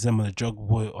mechanism on the jog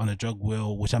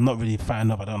wheel, which I'm not really a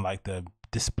fan of. I don't like the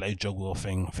display jog wheel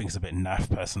thing. I think it's a bit naff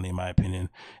personally, in my opinion.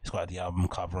 It's got the album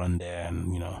cover on there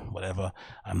and, you know, whatever.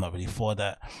 I'm not really for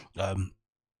that.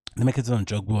 The mechanism on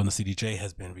jog wheel on the CDJ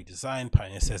has been redesigned.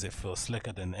 Pioneer says it feels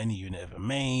slicker than any unit ever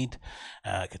made.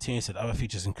 Continues that other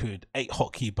features include 8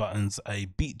 hotkey buttons, a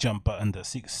beat jump button that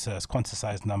seeks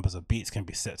quantized numbers of beats can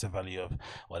be set to value of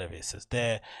whatever it says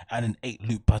there, and an 8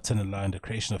 loop button allowing the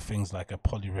creation of things like a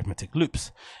polyrhythmic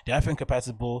loops. The iPhone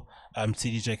compatible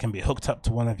CDJ can be hooked up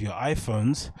to one of your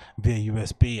iPhones via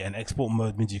USB, and export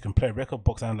mode means you can play record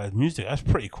box and analyze music. That's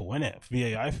pretty cool, isn't it? Via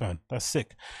your iPhone. That's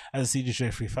sick. As a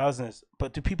CDJ3000,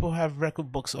 but do people have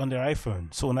record books on their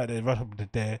iPhone? So now they run up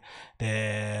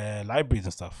their libraries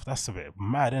and stuff. That's a bit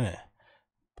mad, isn't it?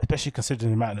 Especially considering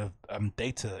the amount of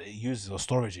data it uses or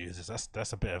storage it uses.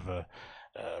 That's a bit of a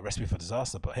recipe for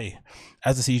disaster. But hey,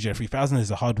 as the CDJ3000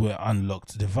 is a hardware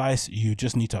unlocked device, you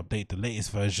just need to update the latest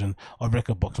version of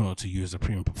Rekordbox in order to use the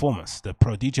premium performance. The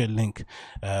Pro DJ Link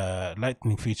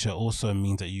Lightning feature also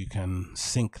means that you can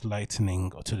sync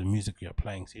Lightning to the music you're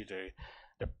playing.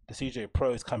 The CJ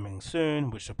Pro is coming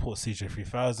soon, which supports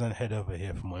CJ3000. Head over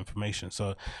here for more information.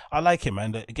 So I like it,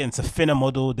 man. Again, it's a thinner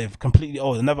model. They've completely,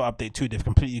 another update too, they've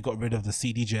completely got rid of the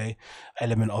CDJ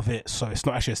element of it. So it's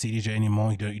not actually a CDJ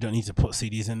anymore. You don't need to put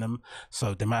CDs in them.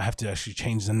 So they might have to actually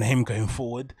change the name going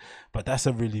forward. But that's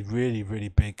a really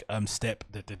big step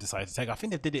that they decided to take. I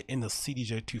think they did it in the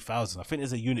CDJ2000. I think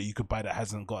there's a unit you could buy that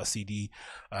hasn't got a CD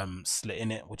slit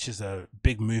in it, which is a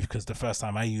big move, because the first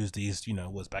time I used these, you know,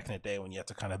 was back in the day when you had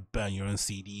to kind of burn your own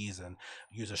CDs and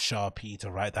use a Sharpie to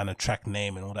write down a track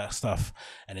name and all that stuff,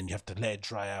 and then you have to let it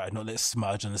dry out and not let it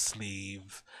smudge on the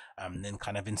sleeve, and then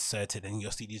kind of insert it, and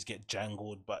your CDs get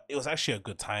jangled. But it was actually a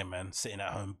good time, man, sitting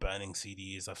at home burning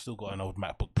CDs. I've still got an old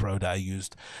MacBook Pro that I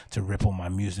used to rip all my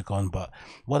music on, but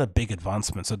what a big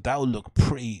advancement. So that would look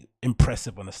pretty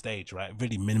impressive on the stage, right?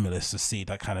 Really minimalist to see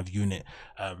that kind of unit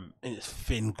in its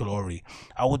thin glory.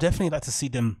 I would definitely like to see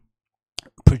them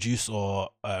produce or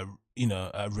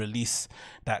release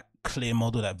that clear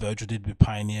model that Virgil did with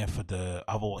Pioneer for the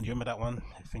other one. You remember that one?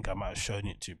 I think I might have shown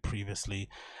it to you previously.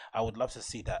 I would love to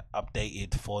see that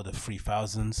updated for the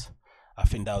 3000s. I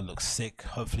think that would look sick.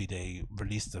 Hopefully they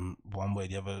release them one way or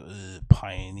the other.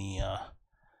 Pioneer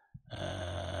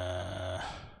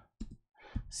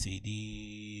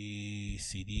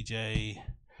CDJ.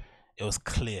 It was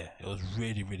clear. It was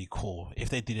really cool. If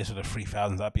they did this with the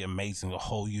 3000s, that'd be amazing. The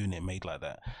whole unit made like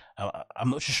that.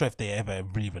 I'm not sure if they ever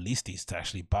re-released these to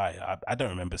actually buy. I don't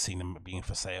remember seeing them being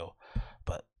for sale,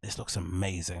 but this looks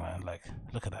amazing, man. Like,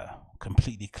 look at that,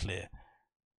 completely clear.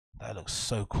 That looks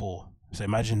so cool. So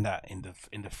imagine that in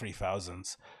the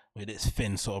 3000s with its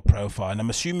thin sort of profile. And I'm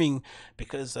assuming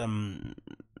because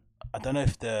I don't know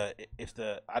if the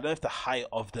height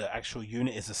of the actual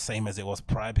unit is the same as it was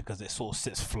prior, because it sort of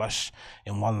sits flush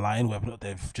in one line, whether or not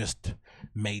they've just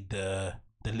made the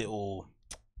little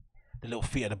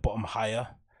feet at the bottom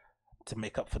higher to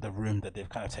make up for the room that they've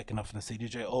kind of taken off in the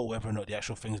CDJ, or whether or not the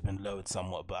actual thing's been lowered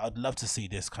somewhat. But I'd love to see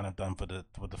this kind of done for the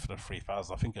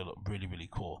 3000. I think it'll look really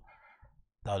cool.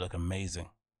 That'll look amazing.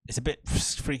 It's a bit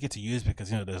freaky to use because,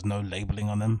 you know, there's no labeling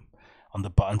on them, on the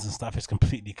buttons and stuff. It's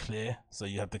completely clear, so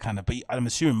you have to kind of, but I'm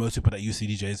assuming most people that use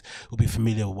CDJs will be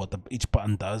familiar with what each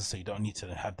button does, so you don't need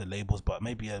to have the labels. But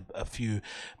maybe a few,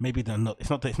 maybe they're not, if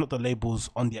not the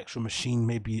labels on the actual machine,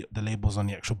 maybe the labels on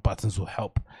the actual buttons will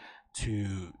help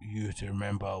to you to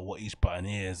remember what each button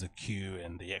is, the cue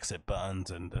and the exit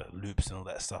buttons and the loops and all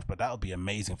that stuff. But that would be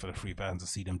amazing for the 3000 to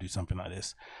see them do something like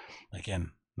this.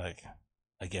 Again, Like,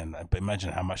 again, but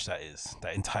imagine how much that is.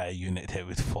 That entire unit there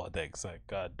with 4 decks. Like,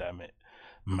 god damn it.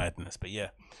 Madness. But yeah,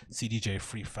 CDJ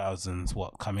 3000's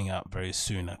coming out very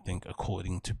soon, I think,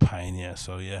 according to Pioneer.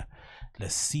 So yeah,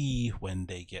 let's see when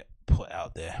they get put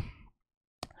out there.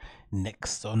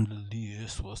 Next on the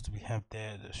list, what do we have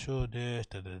there? The show there.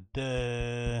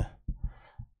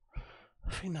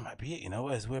 I think that might be it, you know.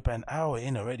 We're about an hour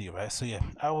in already, right? So yeah,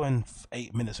 hour and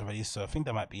 8 minutes already. So I think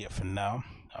that might be it for now.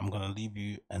 I'm gonna leave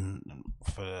you and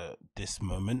for this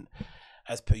moment.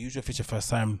 As per usual, if it's your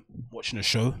first time watching the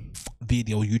show via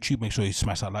the old YouTube, make sure you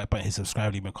smash that like button, hit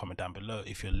subscribe, leave me a comment down below.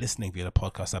 If you're listening via the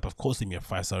podcast app, of course, leave me a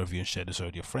 5-star review and share this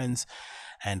with your friends.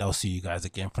 And I'll see you guys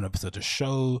again for an episode of the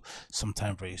show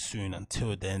sometime very soon.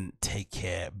 Until then, take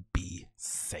care, be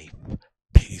safe,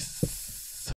 peace.